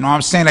dude, you know what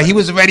I'm saying? Like, he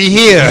was already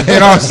here, you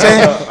know what I'm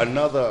saying?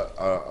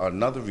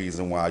 Another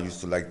reason why I used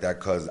to like that,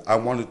 because I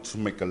wanted to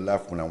make a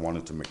left when I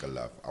wanted to make a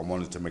left. I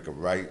wanted to make a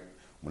right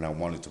when I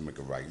wanted to make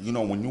a right.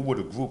 When you're with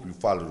a group, you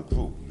follow the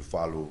group. You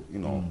follow,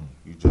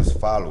 you just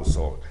follow.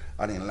 So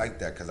I didn't like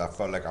that, because I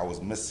felt like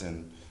I'm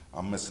missing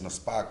a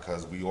spot,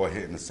 because we all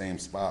hitting the same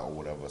spot or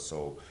whatever.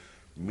 So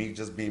me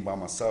just being by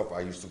myself,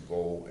 I used to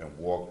go and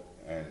walk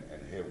and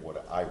hit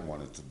what I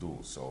wanted to do.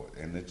 So,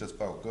 and it just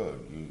felt good,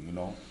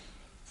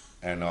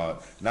 And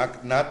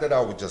not that I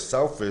was just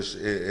selfish.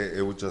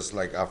 It was just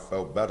like I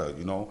felt better,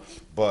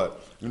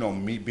 But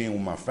me being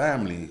with my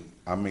family,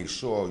 I make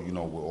sure, with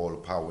all the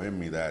power in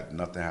me, that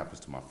nothing happens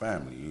to my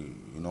family,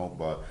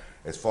 But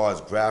as far as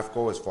graph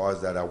go, as far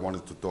as that, I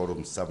wanted to throw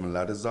them 7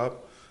 letters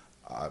up.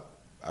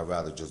 I'd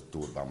rather just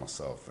do it by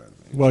myself.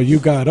 Well, you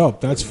got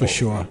up, that's for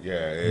sure.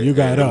 Yeah, you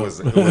got up. It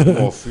was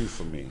more free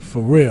for me.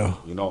 For real.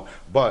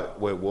 But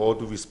with all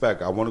due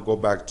respect, I want to go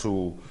back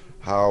to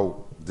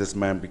how this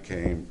man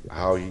became,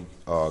 how he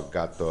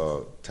got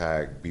the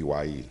tag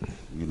BYE.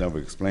 You never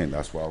explained.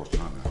 That's why I was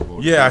trying to.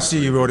 Yeah, I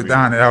see you wrote it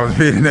down and I was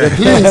reading it.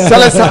 Please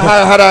tell us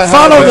how that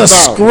Follow the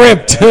about.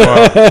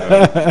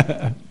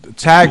 script.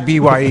 Tag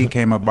BYE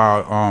came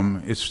about.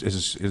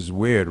 It's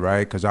weird,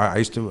 right? Because I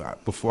used to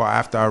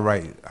after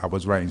I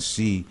was writing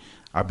C.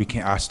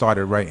 I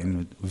started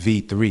writing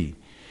V3,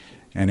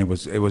 and it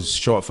was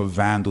short for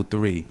Vandal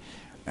 3,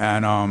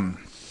 and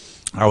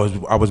I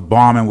was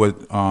bombing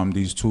with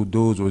these two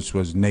dudes, which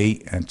was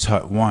Nate and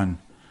Tut One,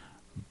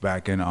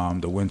 back in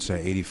the winter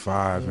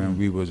 '85, and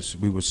we was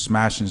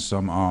smashing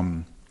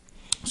some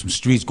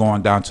streets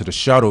going down to the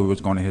shuttle. We was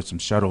going to hit the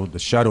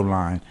shuttle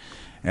line,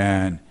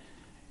 and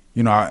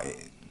you know,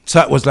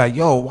 Tut was like,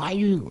 "Yo, why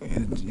you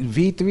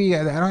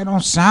V3? That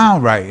don't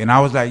sound right." And I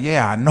was like,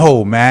 "Yeah, I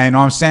know, man. You know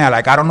what I'm saying?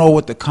 Like, I don't know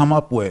what to come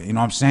up with. You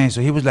know what I'm saying?"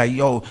 So he was like,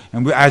 "Yo,"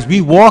 and as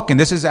we walking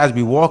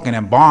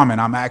and bombing,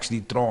 I'm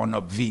actually throwing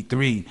up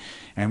V3,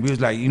 and we was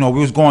like, we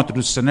was going through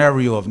the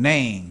scenario of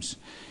names.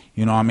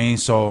 You know what I mean?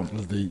 So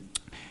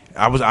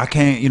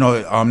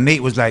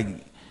Nate was like,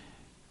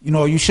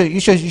 you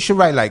should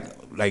write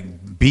like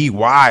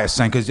BY or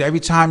something, because every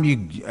time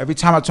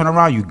I turn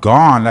around, you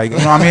gone. Like, you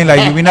know what I mean?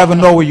 Like, we never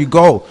know where you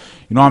go.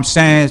 You know what I'm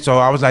saying? So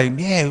I was like,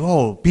 yeah,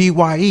 BYE.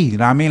 You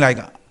know what I mean? Like,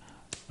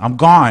 I'm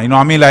gone. You know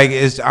what I mean? Like,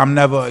 I'm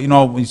never,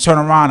 when you turn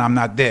around, I'm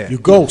not there. You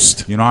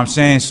ghost. You know what I'm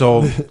saying?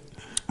 So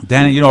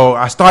then,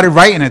 I started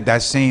writing it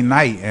that same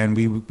night, and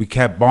we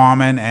kept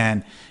bombing,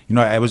 and,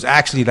 it was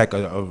actually like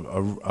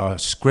a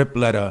script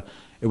letter.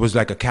 It was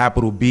like a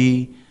capital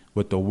B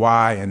with the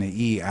Y and the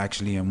E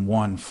actually in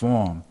one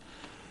form.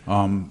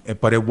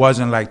 But it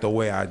wasn't like the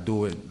way I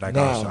do it. Like,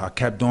 I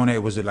kept doing it.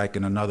 It was like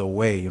in another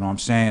way. You know what I'm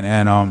saying?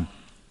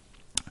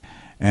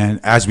 And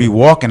as we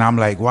walking, I'm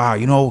like,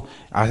 wow.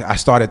 I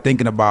started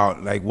thinking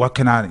about, like, what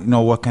can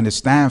it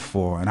stand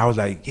for? And I was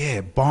like, yeah,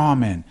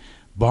 bombing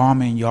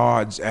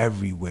yards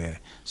everywhere.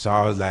 So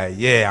I was like,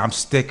 yeah, I'm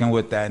sticking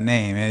with that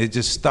name, and it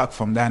just stuck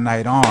from that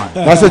night on.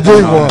 That's a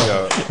deep one.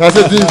 That's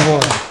a deep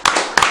one.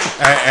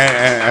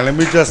 And let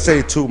me just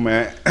say too,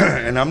 man,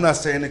 and I'm not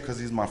saying it because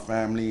he's my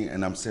family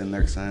and I'm sitting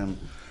next to him,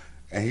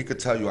 and he could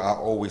tell you I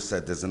always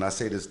said this, and I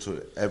say this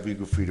to every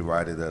graffiti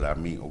writer that I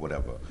meet or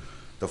whatever.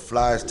 The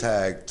flyest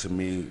tag to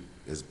me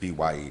is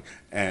BYE,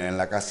 and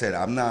like I said,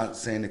 I'm not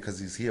saying it because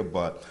he's here,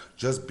 but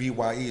just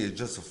BYE is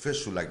just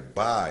official, like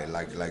bye,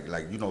 like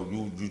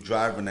you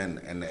driving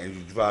and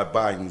you drive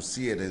by and you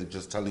see it and it's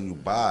just telling you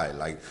bye,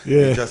 like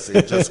it's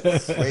just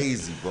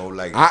crazy, bro.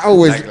 Like I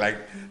always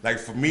like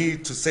for me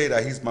to say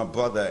that he's my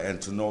brother and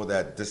to know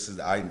that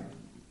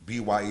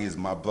BYE is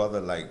my brother,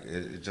 like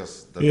it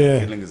just the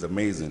feeling is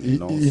amazing. You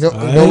know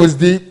what's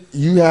deep?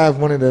 You have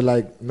one of the,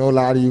 like, no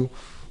lie to you,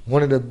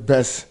 one of the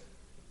best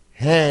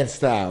hand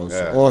styles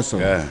also.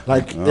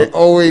 It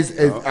always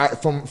is,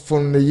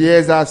 from the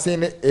years I've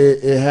seen it,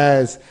 it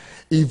has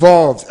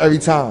evolved every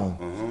time.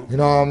 You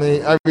know what I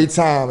mean? Every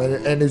time,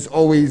 and it's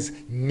always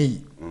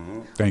neat.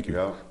 Thank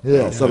you.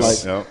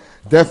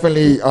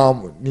 Definitely,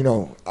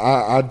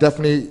 I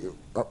definitely,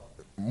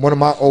 one of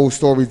my old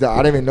stories that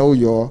I didn't even know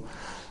y'all,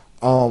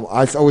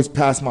 I always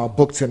pass my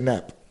book to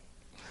Nep.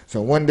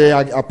 So one day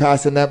I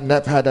passed to Nep.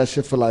 Nep had that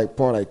shit for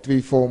probably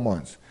 3-4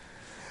 months.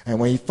 And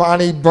when he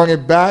finally brought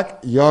it back,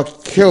 y'all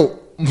killed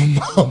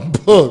my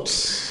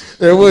books.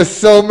 There was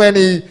so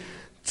many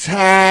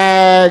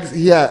tags.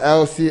 He had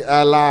LC,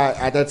 LI,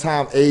 at that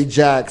time,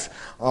 Ajax,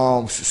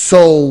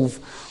 Sove,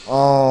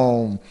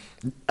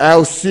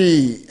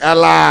 LC,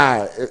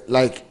 LI.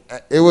 Like,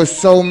 it was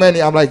so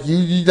many. I'm like,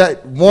 you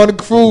let one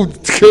crew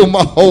kill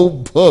my whole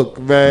book,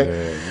 man.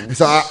 Yeah.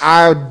 So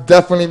I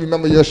definitely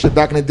remember your shit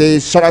back in the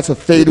days. Shout out to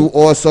Fadu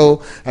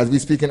also. As we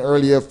speaking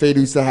earlier, Fadu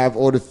used to have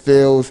all the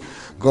fills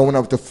going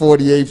up the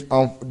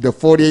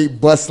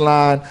 48 bus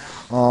line,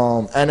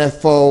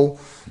 NFO.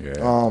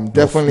 Yeah.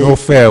 Definitely no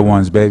fair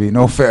ones, baby.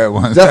 No fair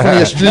ones.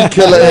 Definitely a street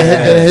killer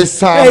in his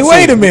time. Hey,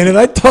 wait a minute!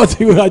 I thought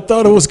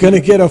it was gonna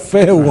get a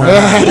fair one.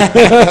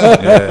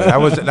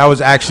 That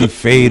was actually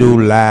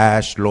Fadu,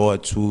 Lash,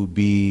 Lord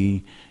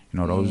 2B.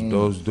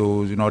 Those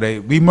dudes.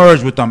 We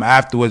merged with them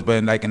afterwards,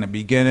 but like in the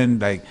beginning,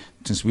 like,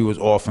 since we was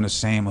all from the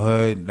same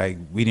hood, like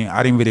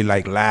I didn't really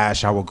like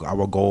Lash. I would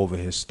go over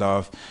his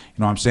stuff. You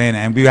know what I'm saying?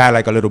 And we had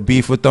like a little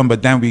beef with them,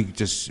 but then we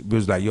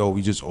was like, yo,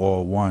 we just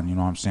all one. You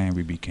know what I'm saying?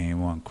 We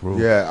became one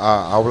crew. Yeah,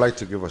 I would like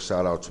to give a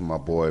shout out to my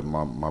boy,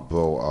 my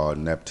bro,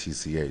 Nep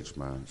TCH,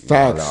 man.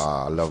 Facts.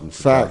 I love him to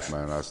Facts,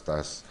 man. I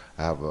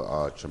have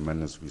a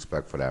tremendous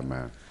respect for that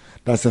man.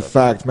 That's a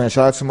fact, man.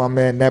 Shout out to my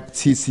man Nep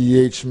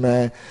TCH,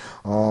 man.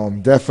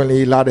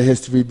 Definitely a lot of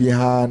history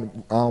behind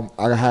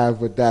I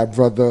have with that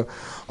brother.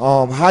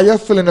 How y'all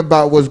feeling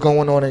about what's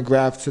going on in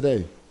Graph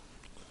today?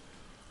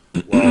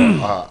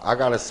 Well, I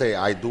gotta say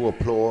I do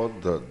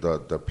applaud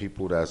the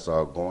people that's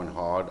going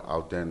hard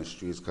out there in the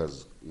streets,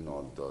 because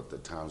the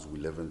times we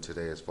live in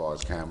today, as far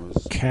as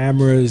cameras,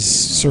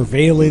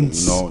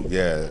 surveillance. Surveillance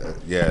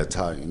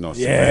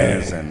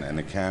and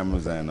the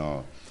cameras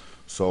and.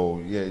 So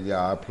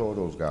I applaud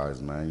those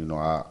guys, man.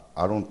 I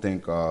don't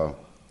think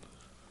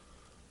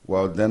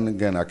Well, then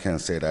again, I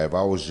can't say that. If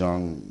I was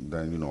young,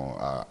 then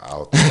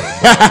I'll.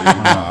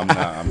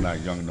 I'm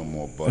not young no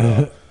more.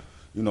 But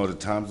the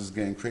times is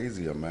getting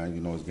crazier,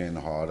 man. It's getting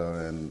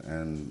harder,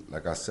 and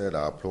like I said,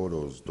 I applaud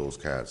those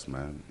cats,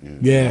 man.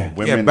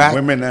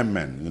 Women and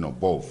men,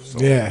 both. So.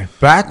 Yeah.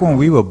 Back when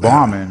we were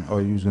bombing,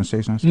 or you was gonna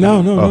say something?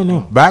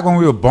 No. Back when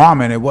we were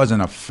bombing, it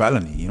wasn't a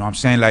felony. You know what I'm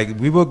saying? Like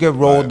we would get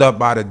rolled up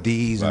by the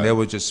D's, and they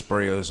would just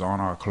spray us on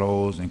our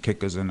clothes and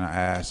kick us in the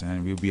ass,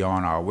 and we'd be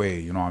on our way.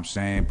 You know what I'm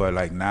saying? But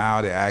like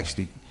now, they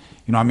actually.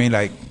 You know what I mean?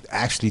 Like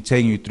actually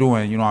taking you through,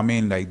 and you know what I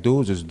mean? Like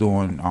dudes is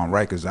doing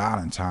Rikers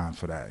Island time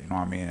for that. You know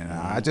what I mean? And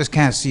I just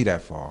can't see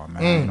that far,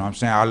 man. You know what I'm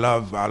saying? I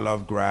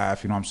love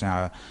Graf. You know what I'm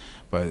saying?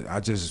 But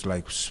I just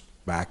like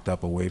backed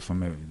up away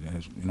from it.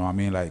 You know what I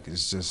mean? Like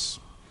it's just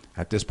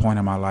at this point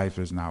in my life,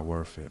 it's not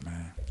worth it,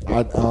 man.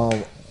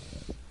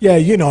 Yeah,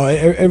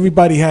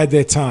 everybody had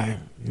their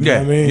time. You know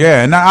what I mean?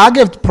 Yeah, and I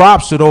give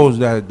props to those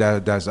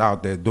that's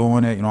out there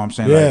doing it. You know what I'm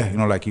saying? Yeah.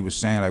 Like, like he was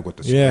saying, like with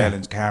the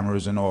surveillance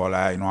cameras and all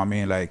that. You know what I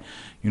mean? Like,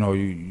 you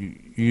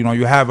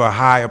have a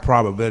higher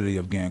probability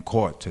of getting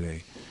caught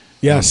today.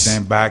 Yes. You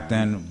know what I'm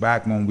saying?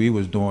 Back when we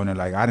was doing it,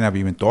 like I never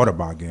even thought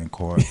about getting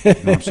caught. You know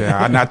what I'm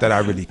saying? Not that I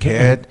really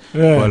cared,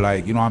 but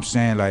like, you know what I'm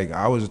saying? Like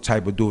I was the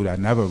type of dude that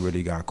never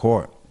really got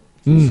caught.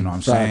 You know what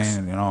I'm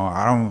saying?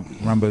 I don't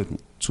remember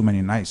too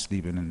many nights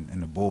sleeping in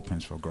the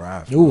bullpens for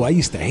Graf. Ooh, I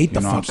used to hate the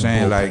fucking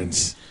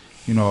bullpens.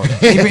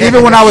 Like,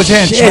 even when I was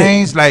hitting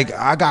chains, like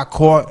I got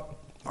caught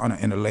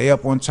in a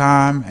layup one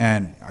time,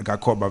 and I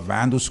got caught by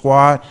Vandal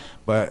squad.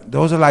 But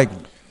those are like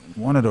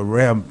one of the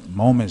rare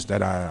moments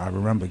that I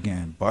remember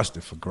getting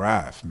busted for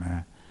Graf,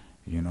 man.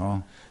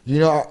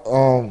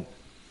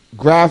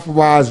 Graf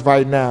wise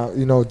right now,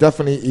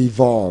 definitely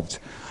evolved.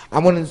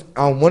 I'm one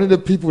of the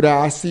people that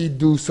I see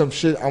do some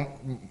shit.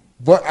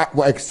 What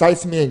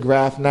excites me in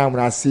Graf now when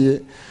I see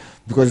it,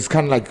 because it's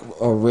kind of like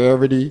a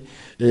rarity,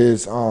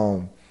 is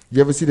you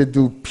ever see the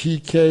dude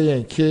PK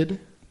and Kid?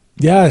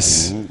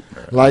 Yes.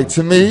 Like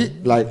to me,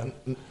 like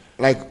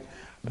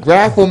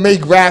Graf, what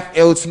made Graf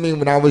ill to me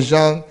when I was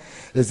young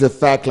is the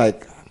fact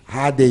like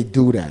how they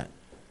do that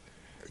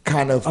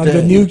kind of on thing.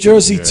 the New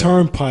Jersey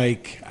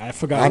Turnpike. I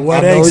forgot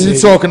what I know exit. what you're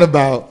talking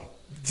about.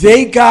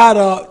 They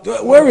got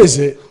where is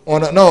it?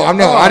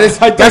 I just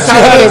like that's how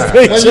it is.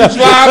 When you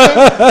driving,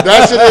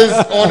 that shit is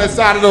on the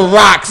side of the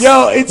rocks.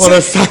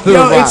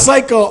 It's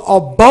like a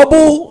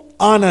bubble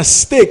on a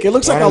stick. It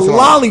looks like a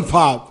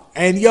lollipop.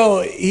 And he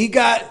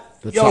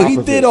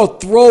did a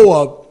throw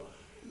up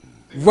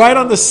right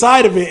on the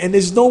side of it, and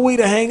there's no way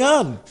to hang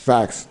on.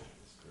 Facts.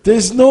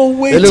 There's no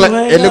way to hang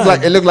on. It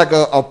looked like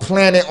a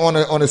planet on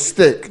a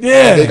stick.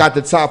 Yeah. They got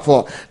the top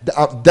part.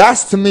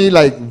 That's to me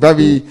like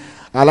very.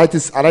 I like to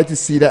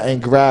see that in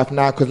Graf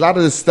now, because a lot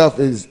of this stuff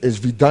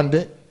is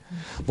redundant.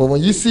 But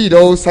when you see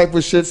those type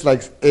of shits,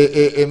 like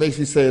it makes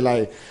you say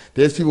like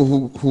there's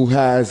people who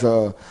has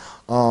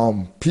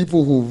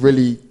people who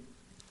really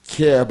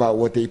care about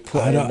what they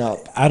putting up.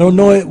 I don't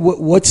know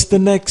what's the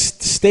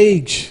next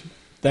stage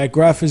that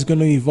Graf is going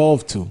to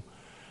evolve to.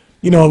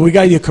 We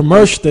got your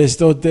commercial. There's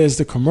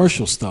the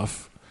commercial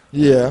stuff.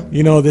 Yeah.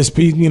 There's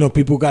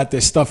people got their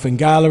stuff in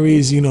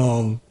galleries.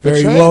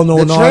 Very well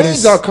known the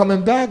artists. trains are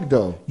coming back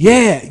though.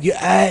 Yeah.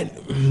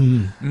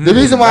 The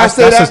reason why I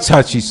say that's a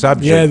touchy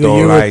subject. Yeah, the though.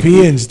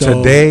 Europeans like,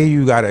 though. Today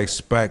you gotta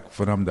expect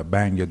for them to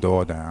bang your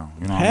door down.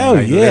 Hell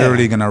like, yeah.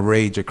 Literally gonna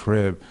raid your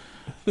crib.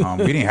 We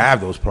didn't have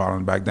those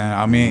problems back then.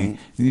 I mean,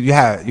 you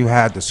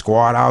had the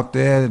squad out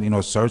there,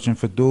 searching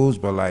for dudes,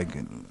 but like.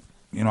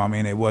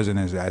 It wasn't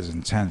as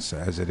intense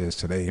as it is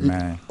today,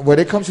 man. When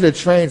it comes to the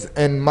trains,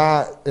 I'm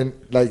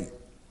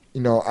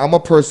a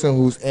person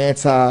who's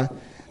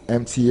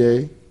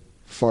anti-MTA.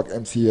 Fuck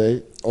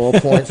MTA. All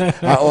points.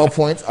 At all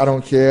points, I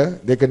don't care.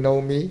 They can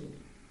know me.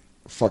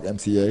 Fuck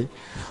MTA.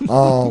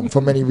 For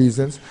many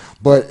reasons.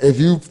 But if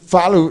you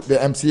follow the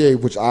MTA,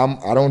 which I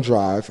don't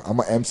drive.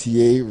 I'm an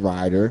MTA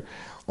rider.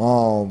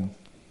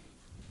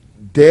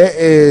 There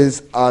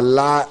is a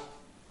lot.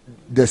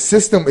 The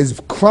system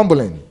is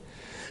crumbling.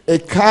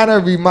 It kind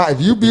of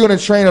if you be on a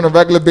train on a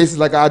regular basis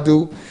like I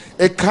do,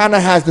 it kind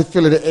of has the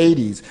feel of the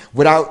 80s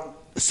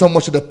without so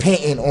much of the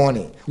painting on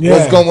it. Yeah.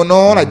 What's going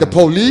on? Like the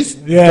police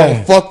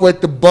don't fuck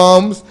with the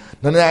bums.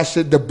 None of that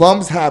shit. The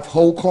bums have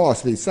whole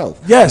cars themselves.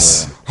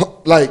 Yes.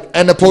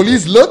 And the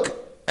police look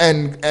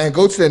and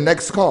go to the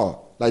next car.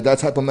 Like that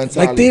type of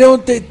mentality.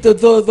 Like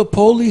the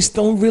police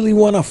don't really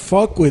want to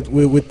fuck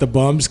with the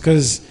bums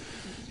because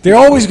they're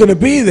always going to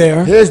be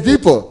there. Here's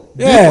deeper.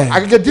 Yeah. I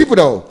can get deeper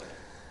though.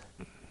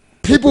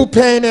 People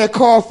paying their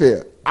car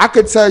fare. I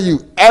could tell you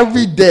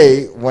every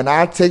day when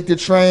I take the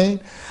train,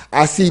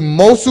 I see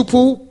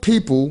multiple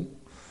people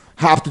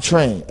hop the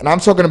train. And I'm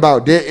talking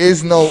about there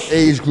is no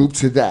age group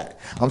to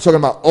that. I'm talking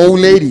about old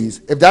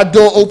ladies. If that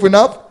door open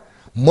up,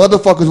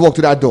 motherfuckers walk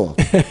through that door.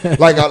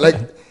 like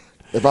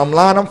if I'm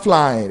lying, I'm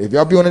flying. If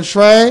y'all be on the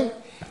train,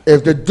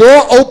 if the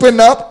door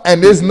open up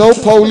and there's no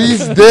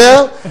police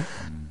there,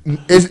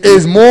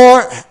 it's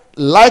more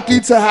likely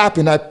to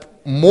happen that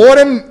more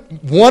than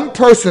one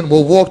person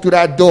will walk through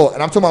that door.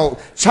 And I'm talking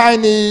about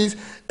Chinese,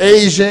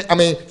 Asian,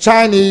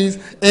 Chinese,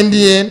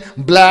 Indian,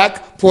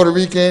 black, Puerto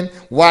Rican,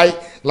 white.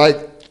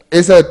 Like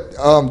it's a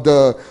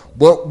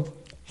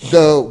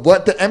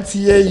what the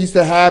MTA used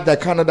to have, that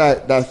kind of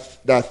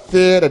that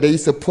fear that they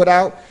used to put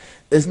out.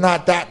 It's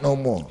not that no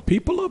more.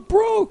 People are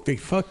broke. They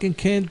fucking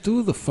can't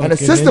do the fucking. And the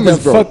system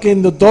is broke.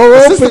 Fucking the door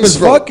opens.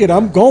 Fuck it,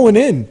 I'm going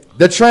in.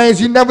 The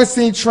trains, you never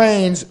seen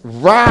trains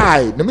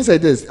ride. Let me say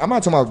this. I'm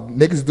not talking about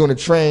niggas doing a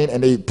train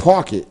and they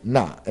park it.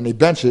 Nah, and they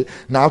bench it.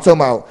 Nah, I'm talking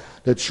about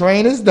the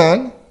train is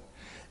done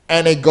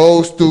and it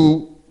goes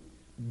through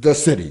the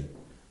city.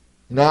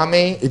 You know what I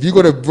mean? If you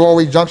go to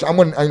Broadway Junction, I'm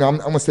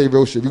gonna say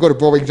real shit. If you go to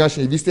Broadway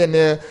Junction, if you stand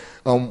there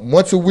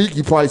once a week,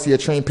 you probably see a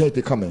train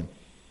painter come in.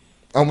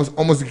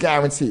 Almost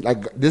guaranteed.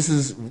 Like this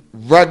is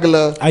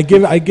regular. I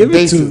give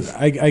basis.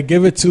 I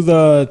give it to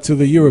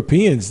the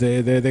Europeans.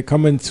 They're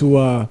coming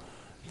to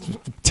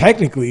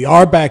technically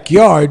our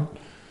backyard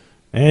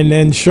and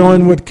then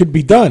showing what could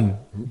be done.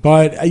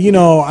 But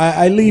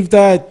I leave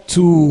that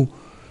to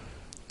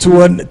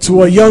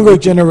a younger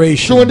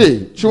generation.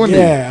 True indeed.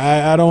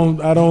 Yeah, I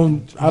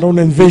don't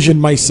envision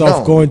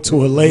myself going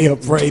to a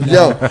layup right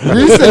now.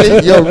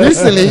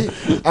 Recently,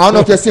 I don't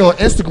know if you've seen on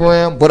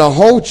Instagram, but a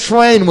whole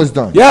train was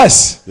done.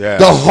 Yes. Yeah.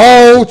 The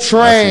whole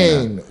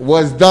train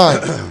was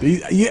done.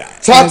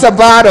 Top to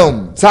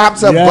bottom.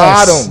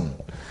 Bottom.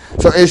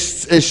 So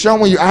it's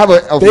showing you. I have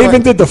a they friend,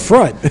 even did the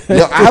front.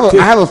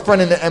 I have a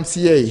friend in the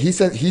MTA. He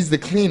said he's the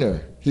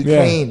cleaner. He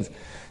cleans.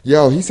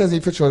 Yo, he sends me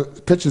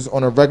pictures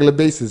on a regular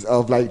basis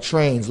of like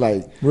trains,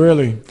 like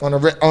really on a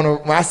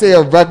when I say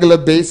a regular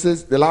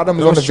basis, a lot of them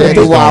is on the trains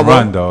Vandal don't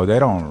run though. They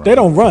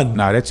don't run.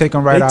 Nah, they take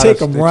them right out. They take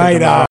them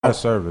right out of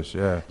service.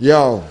 Yeah.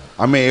 Yo,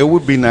 it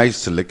would be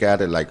nice to look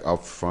at it like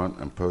up front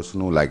and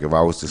personal. Like if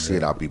I was to see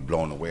it, I'd be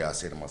blown away. I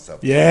say to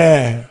myself,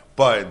 yeah.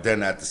 But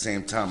then at the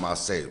same time, I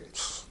say,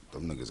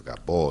 them niggas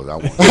got balls. I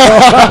wouldn't do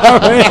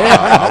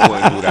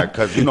that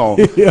because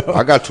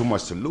I got too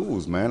much to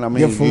lose, man.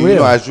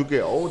 As you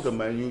get older,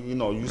 man,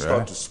 you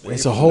start to sway.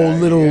 It's a whole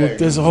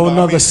there's a whole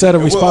nother set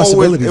of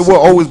responsibilities. It will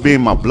always be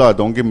in my blood.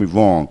 Don't get me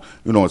wrong.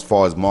 As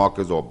far as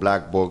markers or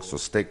black books or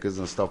stickers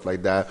and stuff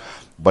like that.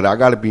 But I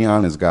got to be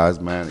honest, guys,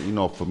 man.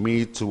 For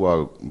me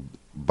to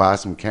buy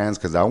some cans,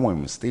 because I won't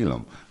even steal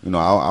them.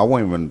 I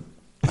won't even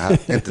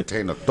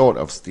entertain the thought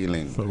of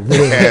stealing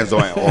cans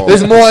or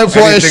there's more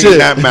important shit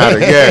that matter.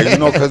 Yeah,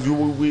 because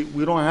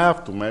we don't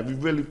have to, man. If you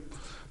really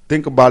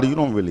think about it, you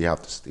don't really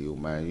have to steal,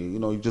 man.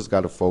 You just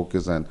got to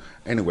focus. And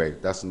anyway,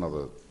 that's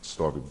another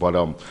story. But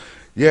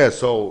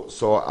so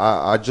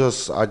I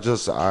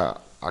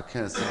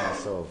can't see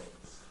myself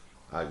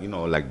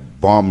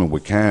like bombing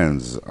with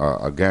cans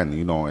again,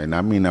 and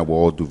I mean that with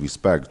all due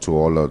respect to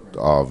all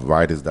the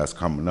writers that's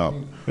coming up.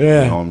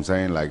 Yeah. You know what I'm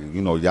saying? Like,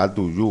 y'all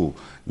do you.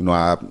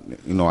 I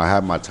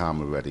have my time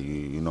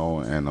already, and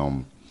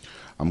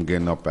I'm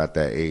getting up at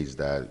that age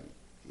that,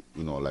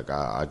 like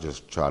I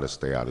just try to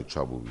stay out of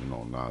trouble,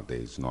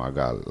 nowadays. I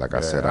got, like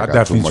I said, I got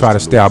definitely try to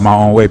stay out my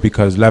own way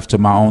because left to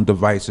my own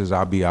devices,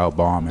 I'll be out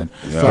bombing,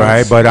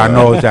 right? But I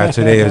know that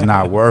today is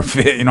not worth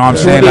it. You know what I'm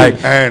saying?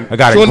 Like, I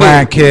got a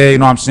grandkid. You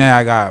know what I'm saying?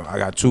 I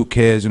got 2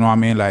 kids. You know what I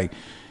mean? Like,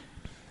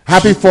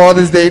 happy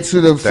Father's Day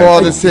to the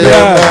fathers here.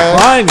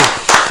 Mine is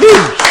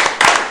huge.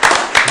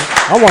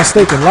 I want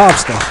steak and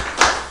lobster.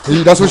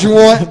 That's what you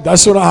want?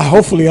 That's what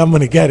hopefully I'm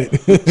going to get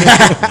it.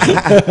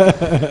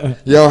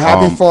 Yo,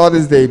 happy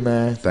Father's Day,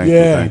 man.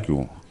 Thank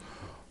you.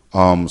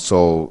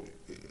 So,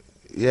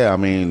 yeah, I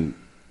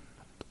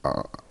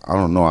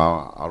don't know.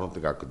 I don't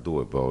think I could do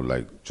it, bro.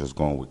 Like, just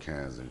going with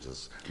cans and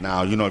just...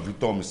 Now, if you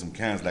throw me some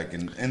cans, like,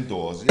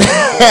 indoors,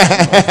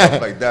 stuff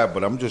like that.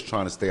 But I'm just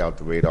trying to stay out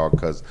the radar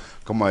because,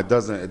 come on, it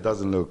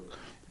doesn't look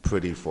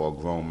pretty for a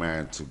grown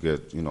man to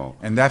get,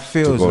 and that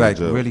feels like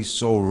really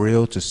so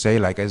real to say,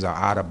 like, as an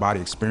out-of-body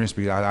experience,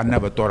 because I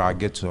never thought I'd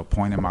get to a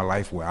point in my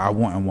life where I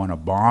wouldn't want to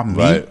bomb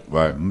me,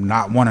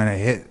 not wanting to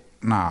hit.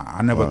 Nah,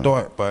 I never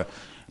thought. But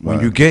when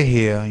you get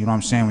here, you know what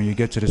I'm saying, when you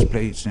get to this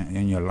place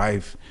in your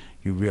life,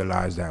 you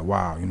realize that,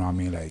 wow, you know what I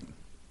mean, like,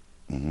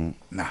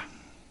 nah.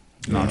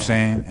 You know what I'm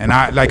saying? And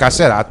like I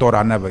said, I thought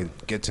I'd never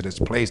get to this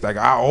place. Like,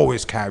 I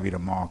always carried a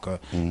marker.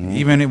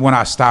 Even when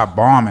I stopped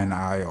bombing,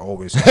 I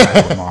always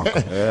carried a marker.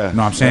 You know what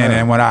I'm saying?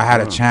 And when I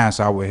had a chance,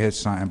 I would hit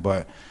something.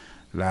 But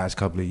last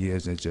couple of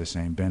years, it just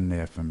ain't been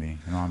there for me.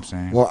 You know what I'm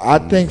saying? Well, I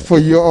think for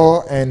you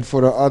all and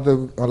for a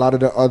lot of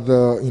the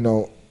other,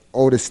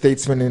 older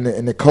statesmen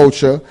in the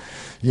culture,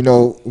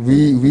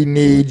 we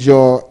need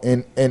your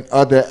in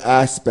other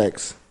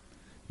aspects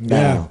now.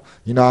 Yeah.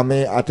 You know what I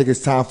mean? I think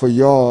it's time for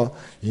y'all,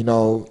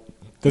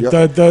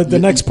 the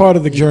next part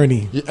of the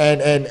journey.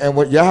 And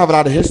what y'all have a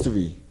lot of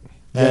history.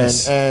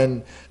 Yes.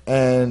 And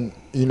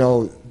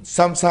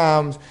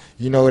sometimes,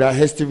 that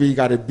history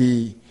got to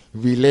be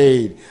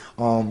relayed.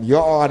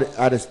 Y'all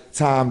at a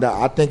time that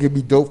I think it'd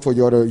be dope for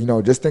y'all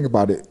to, just think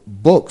about it.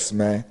 Books,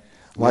 man.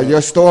 Like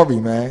your story,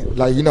 man.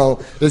 Like,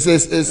 it's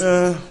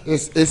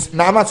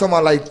now I'm not talking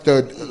about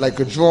like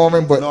a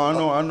drawing, but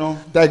no, I know.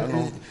 Like,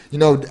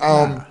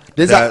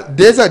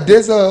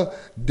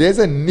 there's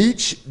a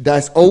niche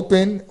that's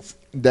open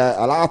that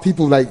a lot of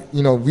people like,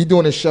 we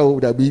doing a show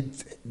that we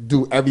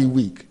do every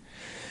week.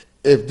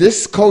 If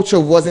this culture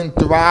wasn't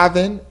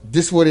thriving,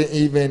 this wouldn't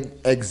even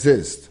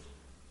exist.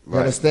 You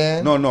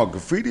understand? No,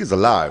 graffiti is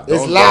alive.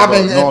 It's live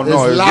and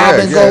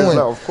going.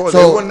 Of course,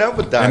 So- it will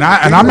never die. And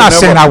Graffiti I'm will not never-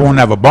 saying I won't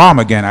ever bomb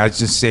again. I was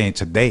just saying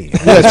today. So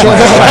don't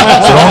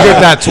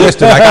get that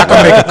twisted. Like I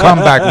can make a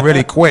comeback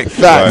really quick.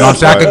 You know what I'm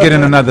saying? I could get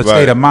in another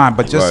state of mind.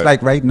 But just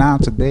like right now,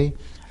 today,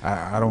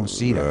 I don't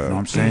see that. You know what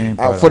I'm saying?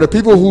 For the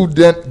people who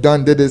did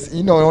this,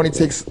 it only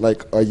takes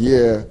like a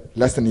year,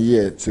 less than a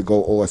year to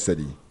go all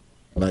city.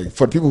 Like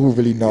for people who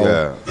really know,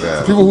 Yeah.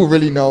 For people who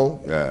really know.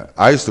 Yeah,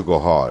 I used to go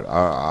hard.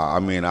 I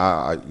mean,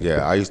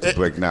 I used to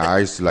break now. I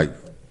used to like.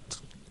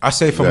 I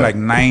say from like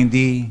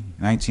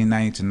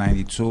 1990 to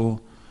 92,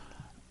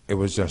 it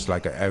was just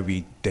like an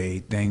everyday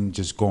thing,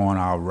 just going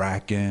out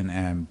racking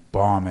and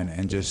bombing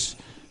and just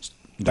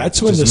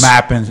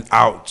mapping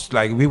out.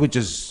 Like we would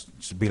just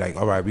be like,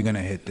 all right, we're gonna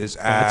hit this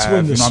That's Ave.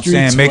 when You the know what I'm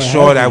saying? streets Make were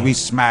sure that heavy. we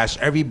smash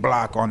every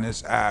block on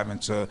this Ave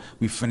until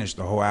we finish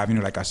the whole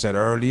avenue, like I said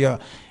earlier.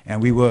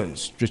 And we would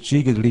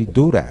strategically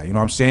do that. You know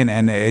what I'm saying?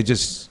 And it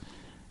just,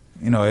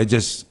 it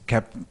just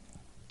kept.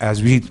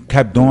 As we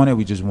kept doing it,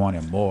 we just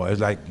wanted more. It's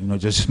like,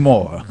 just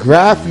more.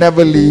 Graph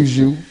never leaves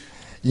you.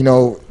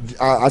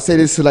 I say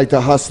this to like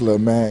the hustler,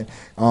 man.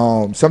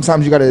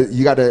 Sometimes you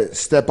gotta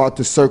step out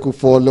the circle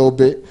for a little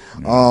bit,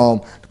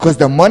 because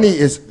the money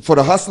is for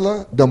the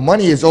hustler. The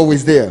money is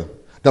always there.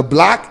 The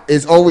block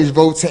is always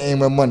rotating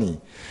with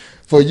money.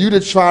 For you to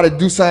try to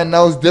do something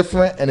else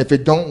different, and if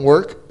it don't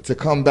work, to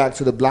come back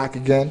to the block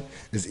again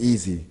is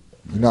easy.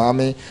 You know what I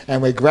mean?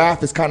 And with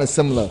Graph, it's kind of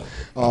similar.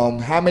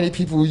 How many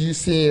people you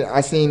seen?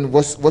 I seen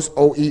what's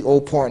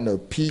OEO partner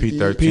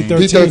P13.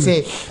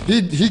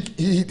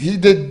 P13. He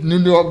did New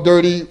York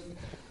Dirty.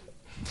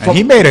 And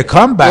he made a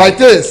comeback. Like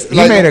this. He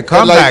made a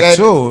comeback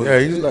too. Yeah,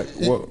 he's like,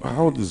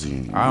 how old is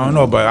he? I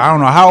don't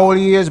know how old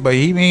he is, but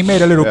he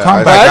made a little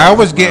comeback. I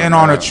was getting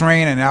on a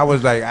train, and I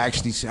was like,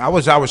 actually, I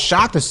was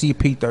shocked to see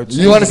P13.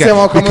 You understand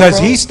where I'm coming because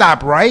from? he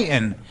stopped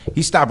writing.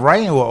 He stopped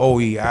writing with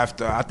OE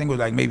after I think it was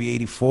like maybe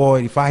 84,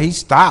 85. He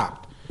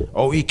stopped.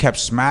 OE kept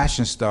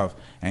smashing stuff,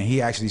 and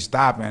he actually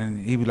stopped,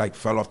 and he like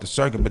fell off the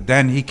circuit. But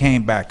then he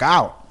came back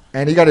out.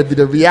 And he got to be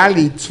the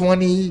reality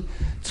 20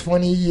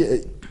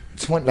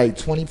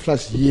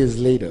 plus years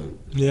later.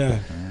 Yeah.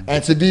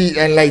 And to be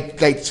like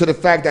to the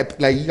fact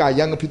that like you got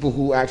younger people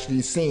who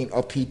actually seen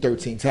a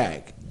P13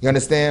 tag. You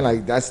understand?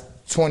 Like that's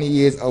 20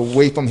 years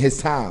away from his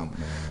time.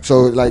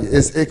 So like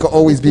it could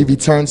always be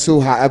returned to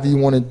however you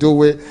want to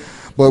do it.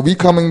 But we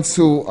coming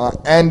to an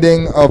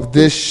ending of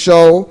this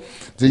show.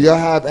 Do y'all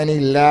have any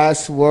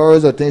last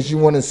words or things you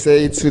want to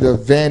say to the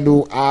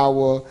Vandal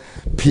Hour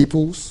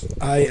peoples?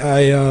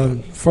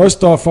 I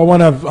first off, I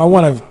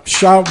wanna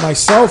shout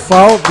myself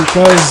out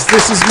because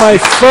this is my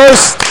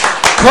first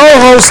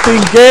co-hosting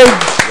gig.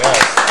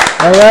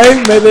 Yes. All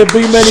right, may there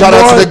be many Shout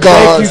more. out to the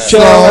Thank you, gods,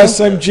 Cheo,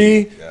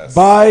 SMG. Yes.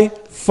 Bye,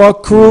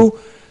 fuck crew.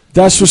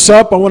 That's what's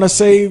up. I wanna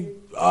say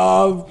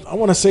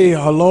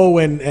hello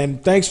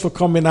and thanks for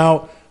coming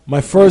out.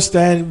 My first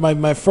time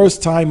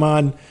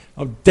on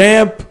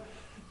Damp.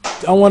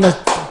 I want to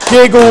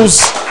giggles,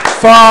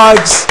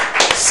 Fogs,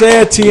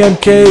 Sad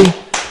TMK.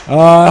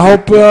 I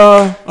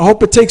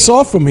hope it takes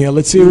off from here.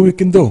 Let's see what we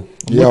can do.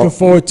 I'm looking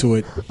forward to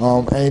it.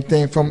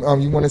 Anything from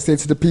you want to say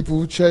to the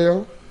people,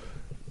 Cheo?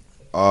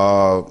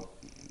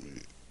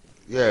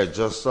 Yeah,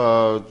 just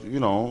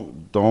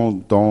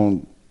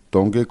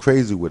don't get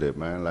crazy with it,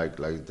 man. Like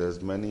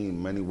there's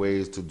many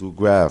ways to do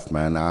graph,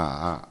 man.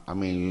 I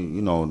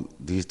mean,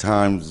 these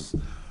times,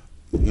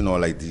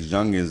 like these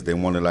youngins, they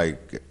want to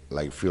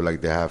like feel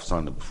like they have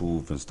something to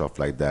prove and stuff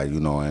like that,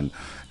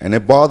 and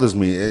it bothers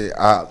me.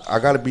 I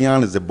gotta be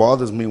honest, it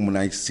bothers me when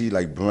I see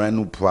like brand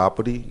new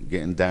property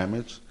getting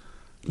damaged.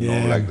 You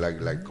know,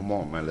 like, come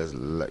on, man.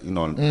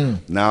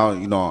 Now,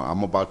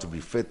 I'm about to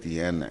be 50,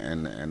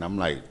 and I'm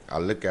like, I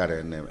look at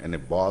it and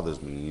it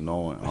bothers me,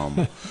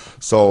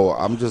 So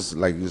I'm just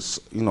like,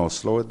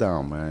 slow it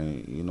down,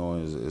 man.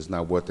 It's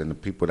not worth it. And the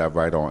people that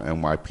ride on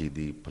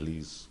NYPD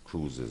police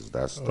cruises,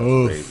 that's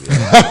crazy.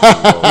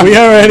 We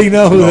already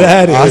know who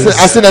that is.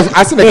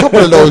 I seen a couple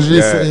of those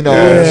recently,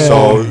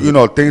 So,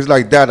 things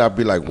like that, I'd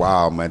be like,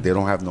 wow, man, they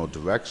don't have no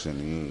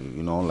direction,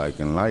 like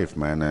in life,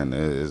 man. And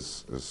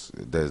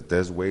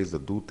there's ways to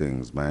do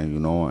things,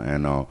 man,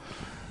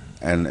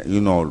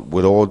 and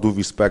with all due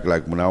respect,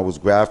 like when I was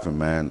graphing,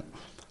 man,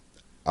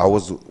 I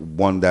was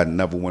one that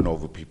never went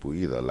over people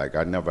either. Like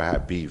I never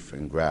had beef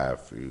in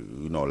graph,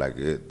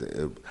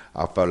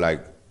 I felt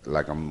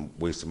like I'm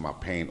wasting my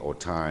pain or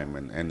time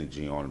and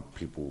energy on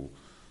people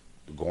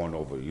going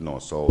over,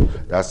 so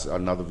that's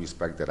another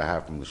respect that I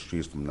have from the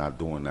streets from not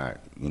doing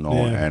that,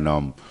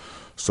 and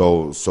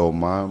so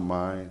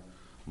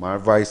my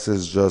advice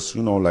is just,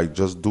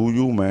 just do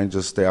you, man.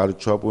 Just stay out of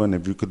trouble. And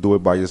if you could do it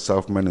by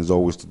yourself, man, it's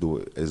always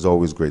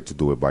great to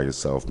do it by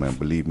yourself, man.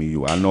 Believe me,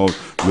 I know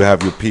you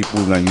have your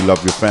people and you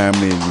love your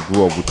family and you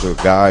grew up with your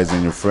guys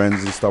and your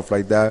friends and stuff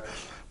like that.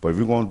 But if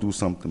you're going to do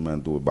something, man,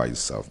 do it by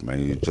yourself, man.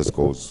 It just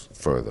goes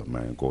further,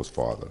 man. It goes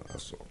farther.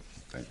 That's all.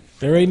 Thank you.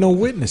 There ain't no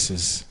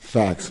witnesses.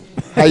 Facts.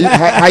 How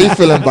you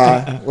feeling,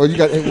 By? What you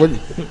got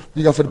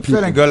for the people?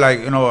 Feeling good, like,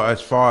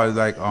 as far as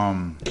like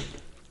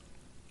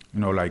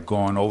like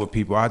going over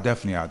people, I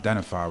definitely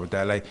identify with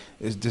that. Like,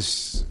 it's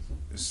just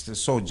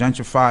so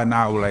gentrified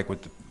now, like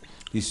with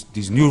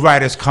these new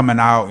writers coming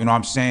out, you know what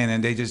I'm saying,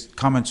 and they just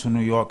coming to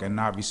New York and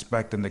not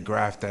respecting the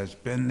graft that's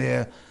been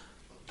there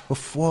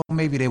before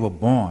maybe they were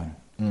born.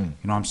 You know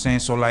what I'm saying?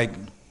 So like,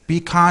 be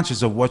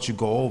conscious of what you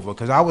go over,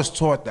 because I was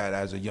taught that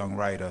as a young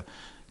writer,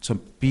 to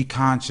be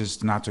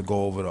conscious not to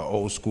go over the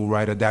old school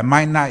writer that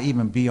might not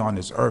even be on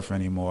this earth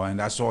anymore, and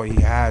that's all he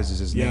has is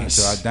his name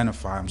to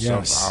identify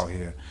himself out here.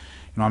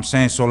 You know what I'm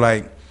saying? So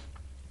like,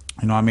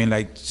 you know what I mean?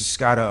 Like, just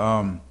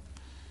gotta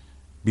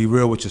be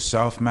real with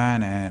yourself,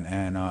 man,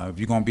 and if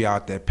you're gonna be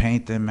out there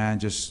painting, man,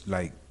 just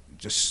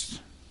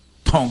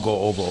don't go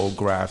over old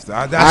graphs.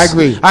 I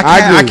agree.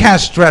 I can't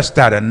stress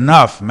that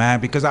enough, man,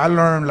 because I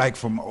learned like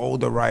from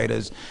older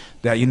writers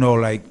that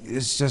like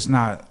it's just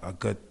not a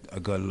good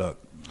look.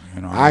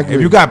 I agree.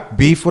 If you got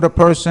beef with a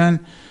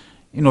person,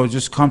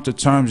 just come to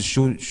terms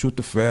and shoot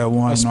the fair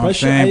one.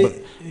 Especially, you know what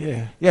I'm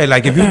saying? Yeah,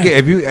 like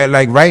if you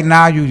like right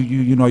now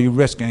you're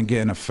risking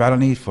getting a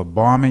felony for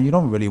bombing. You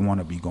don't really want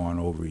to be going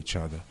over each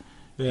other.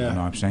 Yeah. You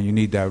know what I'm saying? You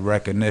need that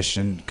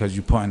recognition because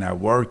you're putting that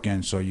work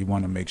in, so you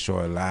want to make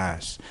sure it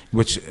lasts,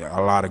 which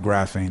a lot of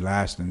graph ain't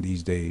lasting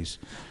these days.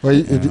 Well,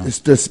 it's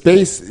the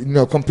space,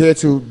 compared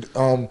to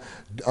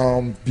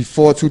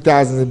before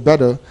 2000 and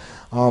better,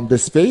 the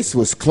space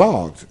was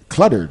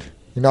cluttered.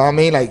 You know what I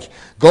mean? Like,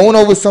 going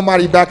over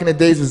somebody back in the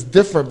days was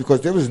different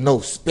because there was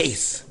no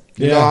space.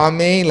 You know what I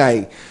mean?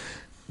 Like,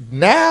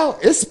 now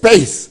it's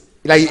space.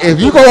 Like, if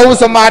you go over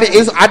somebody,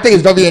 I think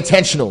it's gonna be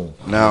intentional.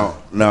 Now,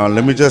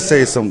 let me just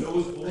say some.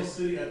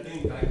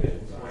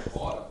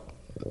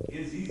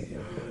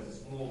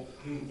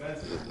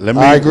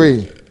 I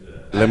agree.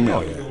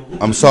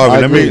 I'm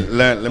sorry.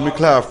 Let me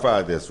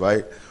clarify this,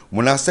 right?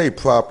 When I say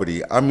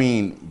property, I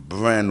mean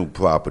brand new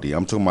property.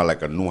 I'm talking about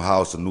like a new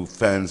house, a new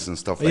fence, and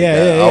stuff like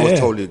that. I was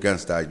totally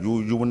against that.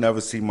 You will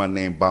never see my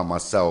name by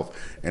myself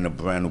in a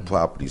brand new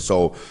property.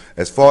 So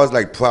as far as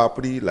like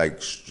property, like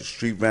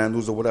street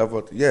vandals or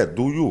whatever, do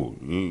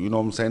you know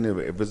what I'm saying?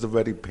 If it's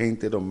already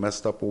painted or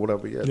messed up or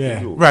whatever, do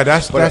you. Right.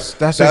 That's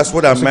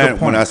what I meant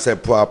when I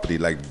said property,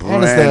 like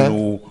brand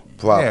new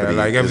property.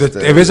 Yeah, like if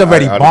it's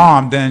already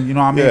bombed, then you know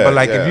what I mean. But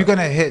like if you're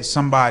gonna hit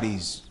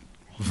somebody's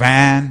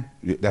van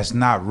that's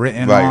not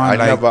written on,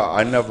 I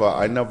was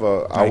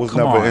never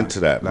on, into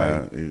that,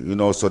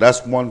 man. So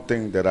that's one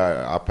thing that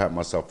I pat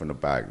myself in the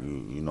back.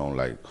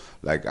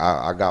 Like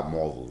I got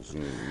morals.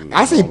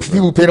 I see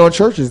people paint on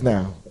churches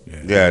now.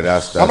 Yeah,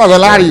 that's I'm not gonna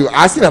lie to you.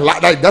 I seen a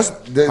lot. Like that's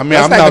I'm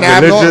not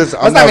religious.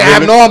 That's not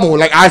even abnormal.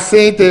 Like I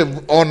seen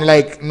it on,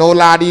 like, no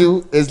lie to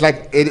you. It's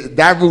like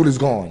that rule is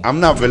gone. I'm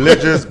not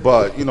religious,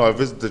 but if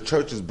it's the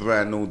church is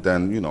brand new,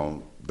 then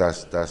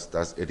that's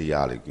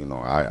idiotic.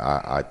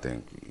 I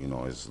think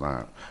it's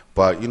not.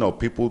 But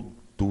people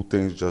do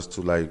things just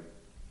to like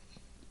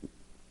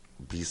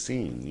be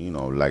seen.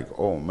 Like,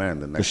 oh man,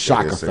 the next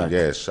shock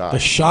effect. Shock. The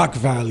shock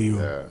value.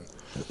 Yeah.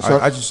 So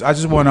I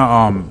just want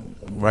to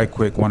right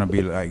quick want to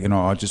be like,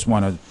 I just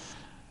want to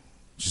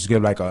just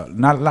give like a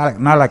not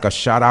like a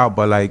shout out,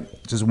 but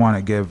like just want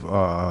to give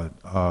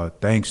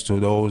thanks to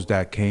those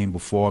that came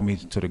before me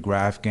to the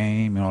graph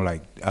game.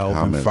 Like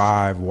Elvin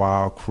 5,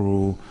 Wild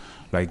Crew,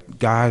 like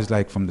guys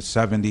like from the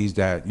 70s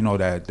that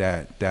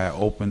that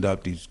opened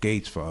up these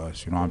gates for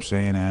us. You know what I'm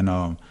saying?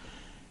 And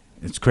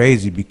it's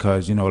crazy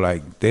because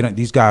like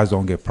these guys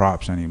don't get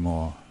props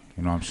anymore.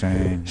 You know what I'm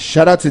saying?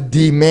 Shout out to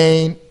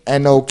D-Main,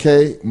 NOK,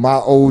 my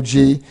OG.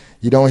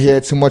 You don't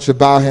hear too much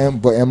about him,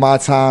 but in my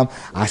time,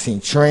 I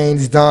seen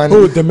trains done.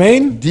 Who,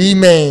 D-Main?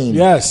 D-Main.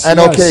 Yes.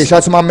 NOK. Yes. Shout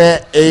out to my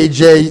man,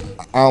 AJ.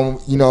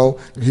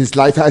 His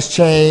life has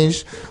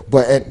changed,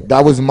 but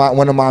that was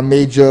one of my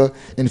major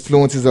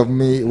influences of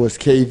me was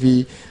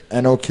KV,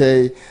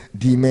 NOK,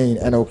 D-Main,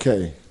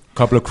 NOK.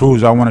 Couple of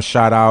crews I want to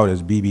shout out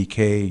is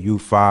BBK,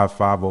 U5,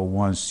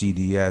 501,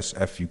 CDS,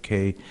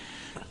 F.U.K,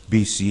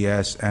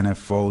 BCS,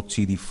 NFO,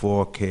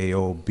 TD4,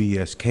 KO,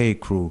 BSK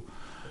crew,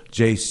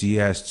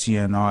 JCS,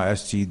 TNR,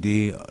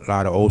 STD, a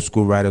lot of old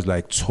school writers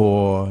like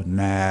Tor,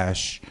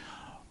 Nash.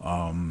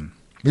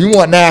 We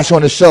want Nash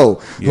on the show.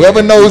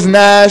 Whoever knows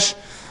Nash,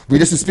 we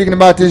just were speaking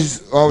about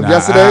this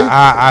yesterday.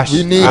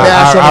 We need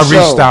Nash on the show.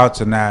 I reached out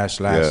to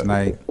Nash last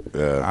night.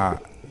 Yeah.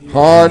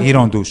 Hard. He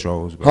don't do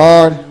shows. But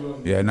hard.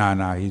 Yeah,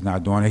 nah, he's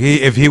not doing it.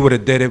 If he would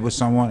have did it with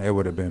someone, it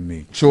would have been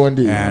me. True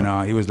indeed.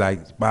 And he was like,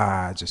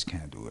 I just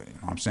can't do it.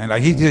 You know what I'm saying?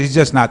 Like he's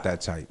just not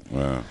that type. You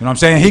know what I'm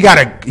saying? He got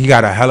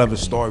a hell of a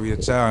story to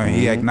tell, and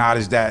he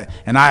acknowledged that,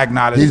 and I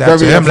acknowledged that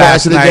to him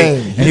last night.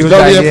 And he was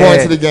very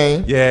important to the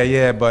game.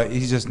 Yeah, but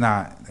he's just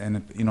not,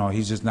 and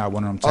he's just not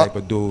one of them type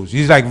of dudes.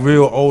 He's like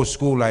real old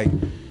school, like, you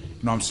know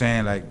what I'm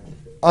saying, like.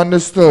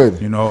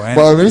 Understood. And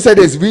but let me say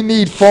this: we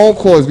need phone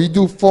calls. We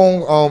do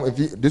phone.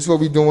 This is what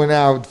we're doing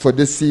now for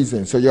this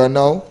season. So y'all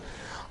know,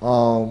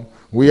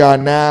 We are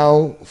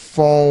now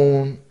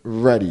phone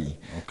ready.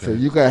 So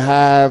we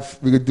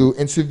could do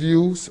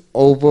interviews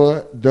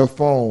over the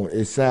phone.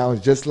 It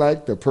sounds just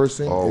like the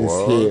person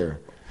is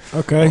here.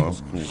 Okay.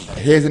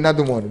 Here's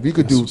another one. We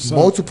could do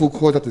multiple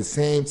calls at the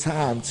same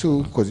time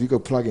too, because we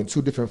could plug in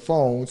 2 different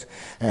phones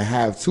and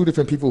have 2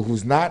 different people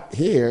who's not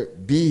here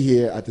be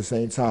here at the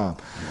same time.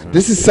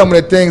 This is some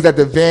of the things that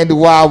the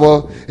Vandal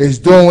Hour is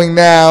doing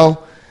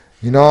now.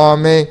 You know what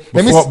I mean?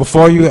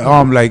 Before you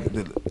like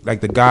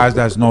the guys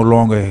that's no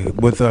longer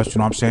with us, you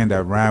know what I'm saying,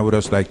 that ran with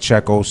us, like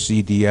Cheo,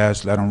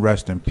 CDS, let them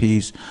rest in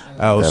peace,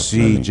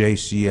 LC,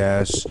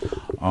 JCS,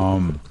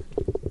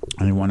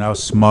 anyone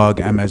else, Smug,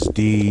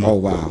 MSD. Oh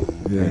wow.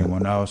 Yeah.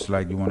 Anyone else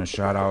like you want to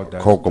shout out?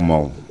 That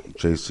Kokomo,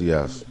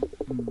 JCS.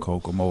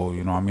 Kokomo,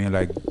 you know what I mean?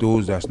 Like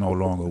dudes that's no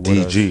longer with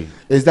DG. us.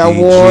 Is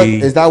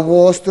that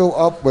wall still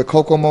up with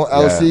Kokomo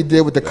LC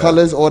did with the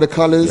colors, all the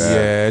colors?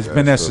 Yeah, it's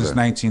been there since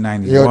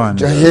 1991.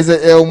 Here's an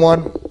ill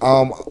one.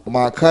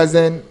 My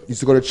cousin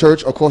used to go to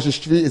church across the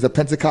street. It's a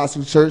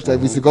Pentecostal church that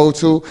we used to go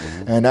to,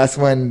 and that's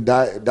when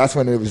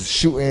it was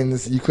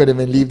shootings. You couldn't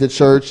even leave the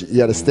church. You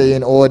had to stay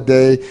in all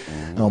day.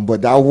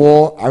 But that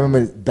wall, I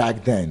remember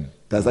back then.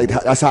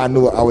 That's how I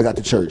knew I was at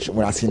the church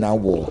when I seen that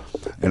wall.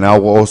 And I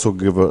will also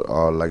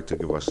like to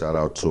give a shout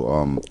out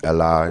to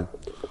Li,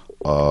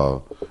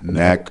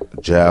 Neck,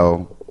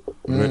 Gel,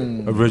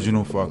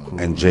 Original Fuck Crew,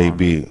 and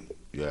JB.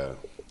 Yeah.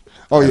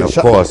 Oh and yeah.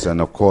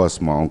 Of course,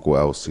 my uncle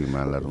LC,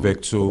 man. Let him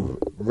Vic 2.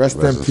 Rest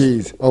in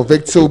peace. Oh,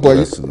 Vic 2, boy.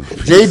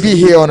 JB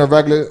here on a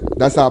regular.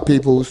 That's our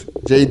peoples.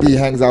 JB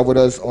hangs out with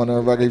us on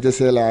a regular. Just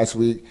here last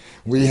week.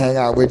 We hang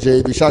out with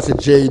JB. Shout out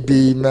to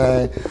JB,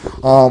 man.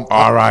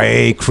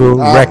 RIA crew,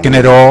 wrecking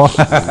it all.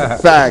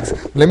 Facts.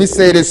 Let me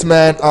say this,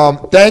 man.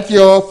 Thank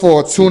you all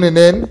for tuning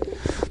in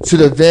to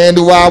the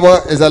Vandal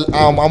Hour.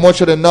 I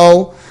want you to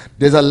know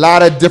there's a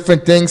lot of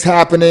different things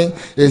happening.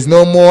 There's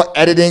no more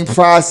editing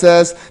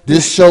process.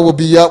 This show will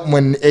be up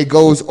when it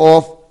goes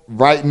off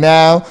right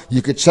now.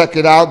 You can check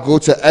it out. Go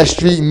to S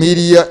Street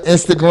Media,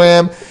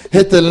 Instagram.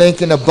 Hit the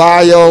link in the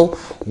bio.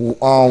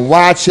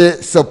 Watch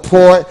it.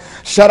 Support.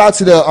 Shout out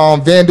to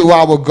the Vandal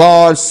Hour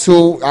guards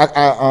too.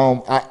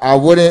 I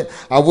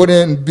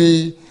wouldn't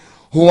be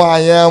who I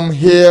am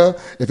here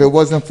if it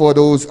wasn't for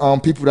those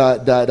people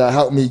that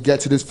helped me get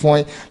to this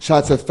point.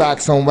 Shout out to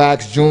Facts on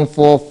Wax, June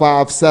 4,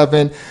 5,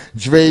 7,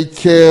 Dre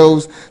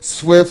Kills,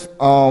 Swift,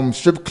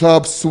 Strip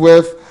Club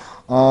Swift.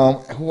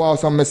 Who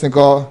else I'm missing,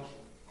 God?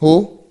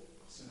 Who?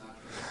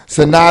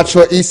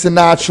 Sinatra, E.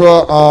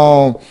 Sinatra,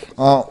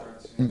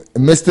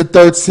 Mr.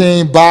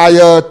 13,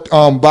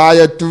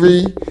 Buyer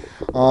 3,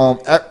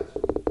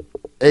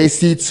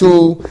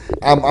 AC2.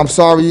 I'm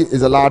sorry,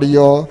 is a lot of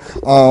y'all.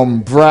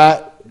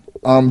 Brat.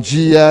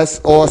 GS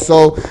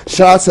also.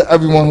 Shout out to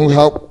everyone who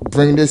helped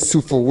bring this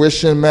to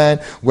fruition, man.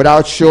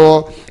 Without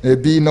y'all,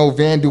 there'd be no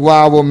Vandal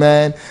Hour,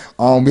 man.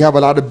 We have a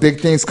lot of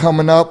big things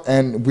coming up,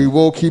 and we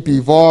will keep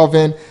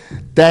evolving.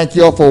 Thank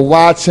y'all for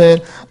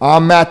watching.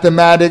 I'm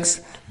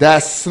Mathematics.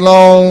 That's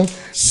Sloan.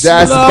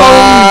 That's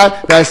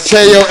Bob. That's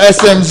Cheo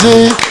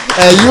SMG.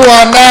 And you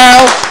are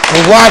now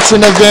watching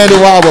the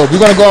Vandal Hour. We're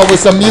going to go out with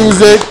some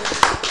music.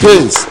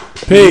 Peace.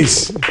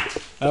 Peace.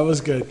 That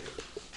was good.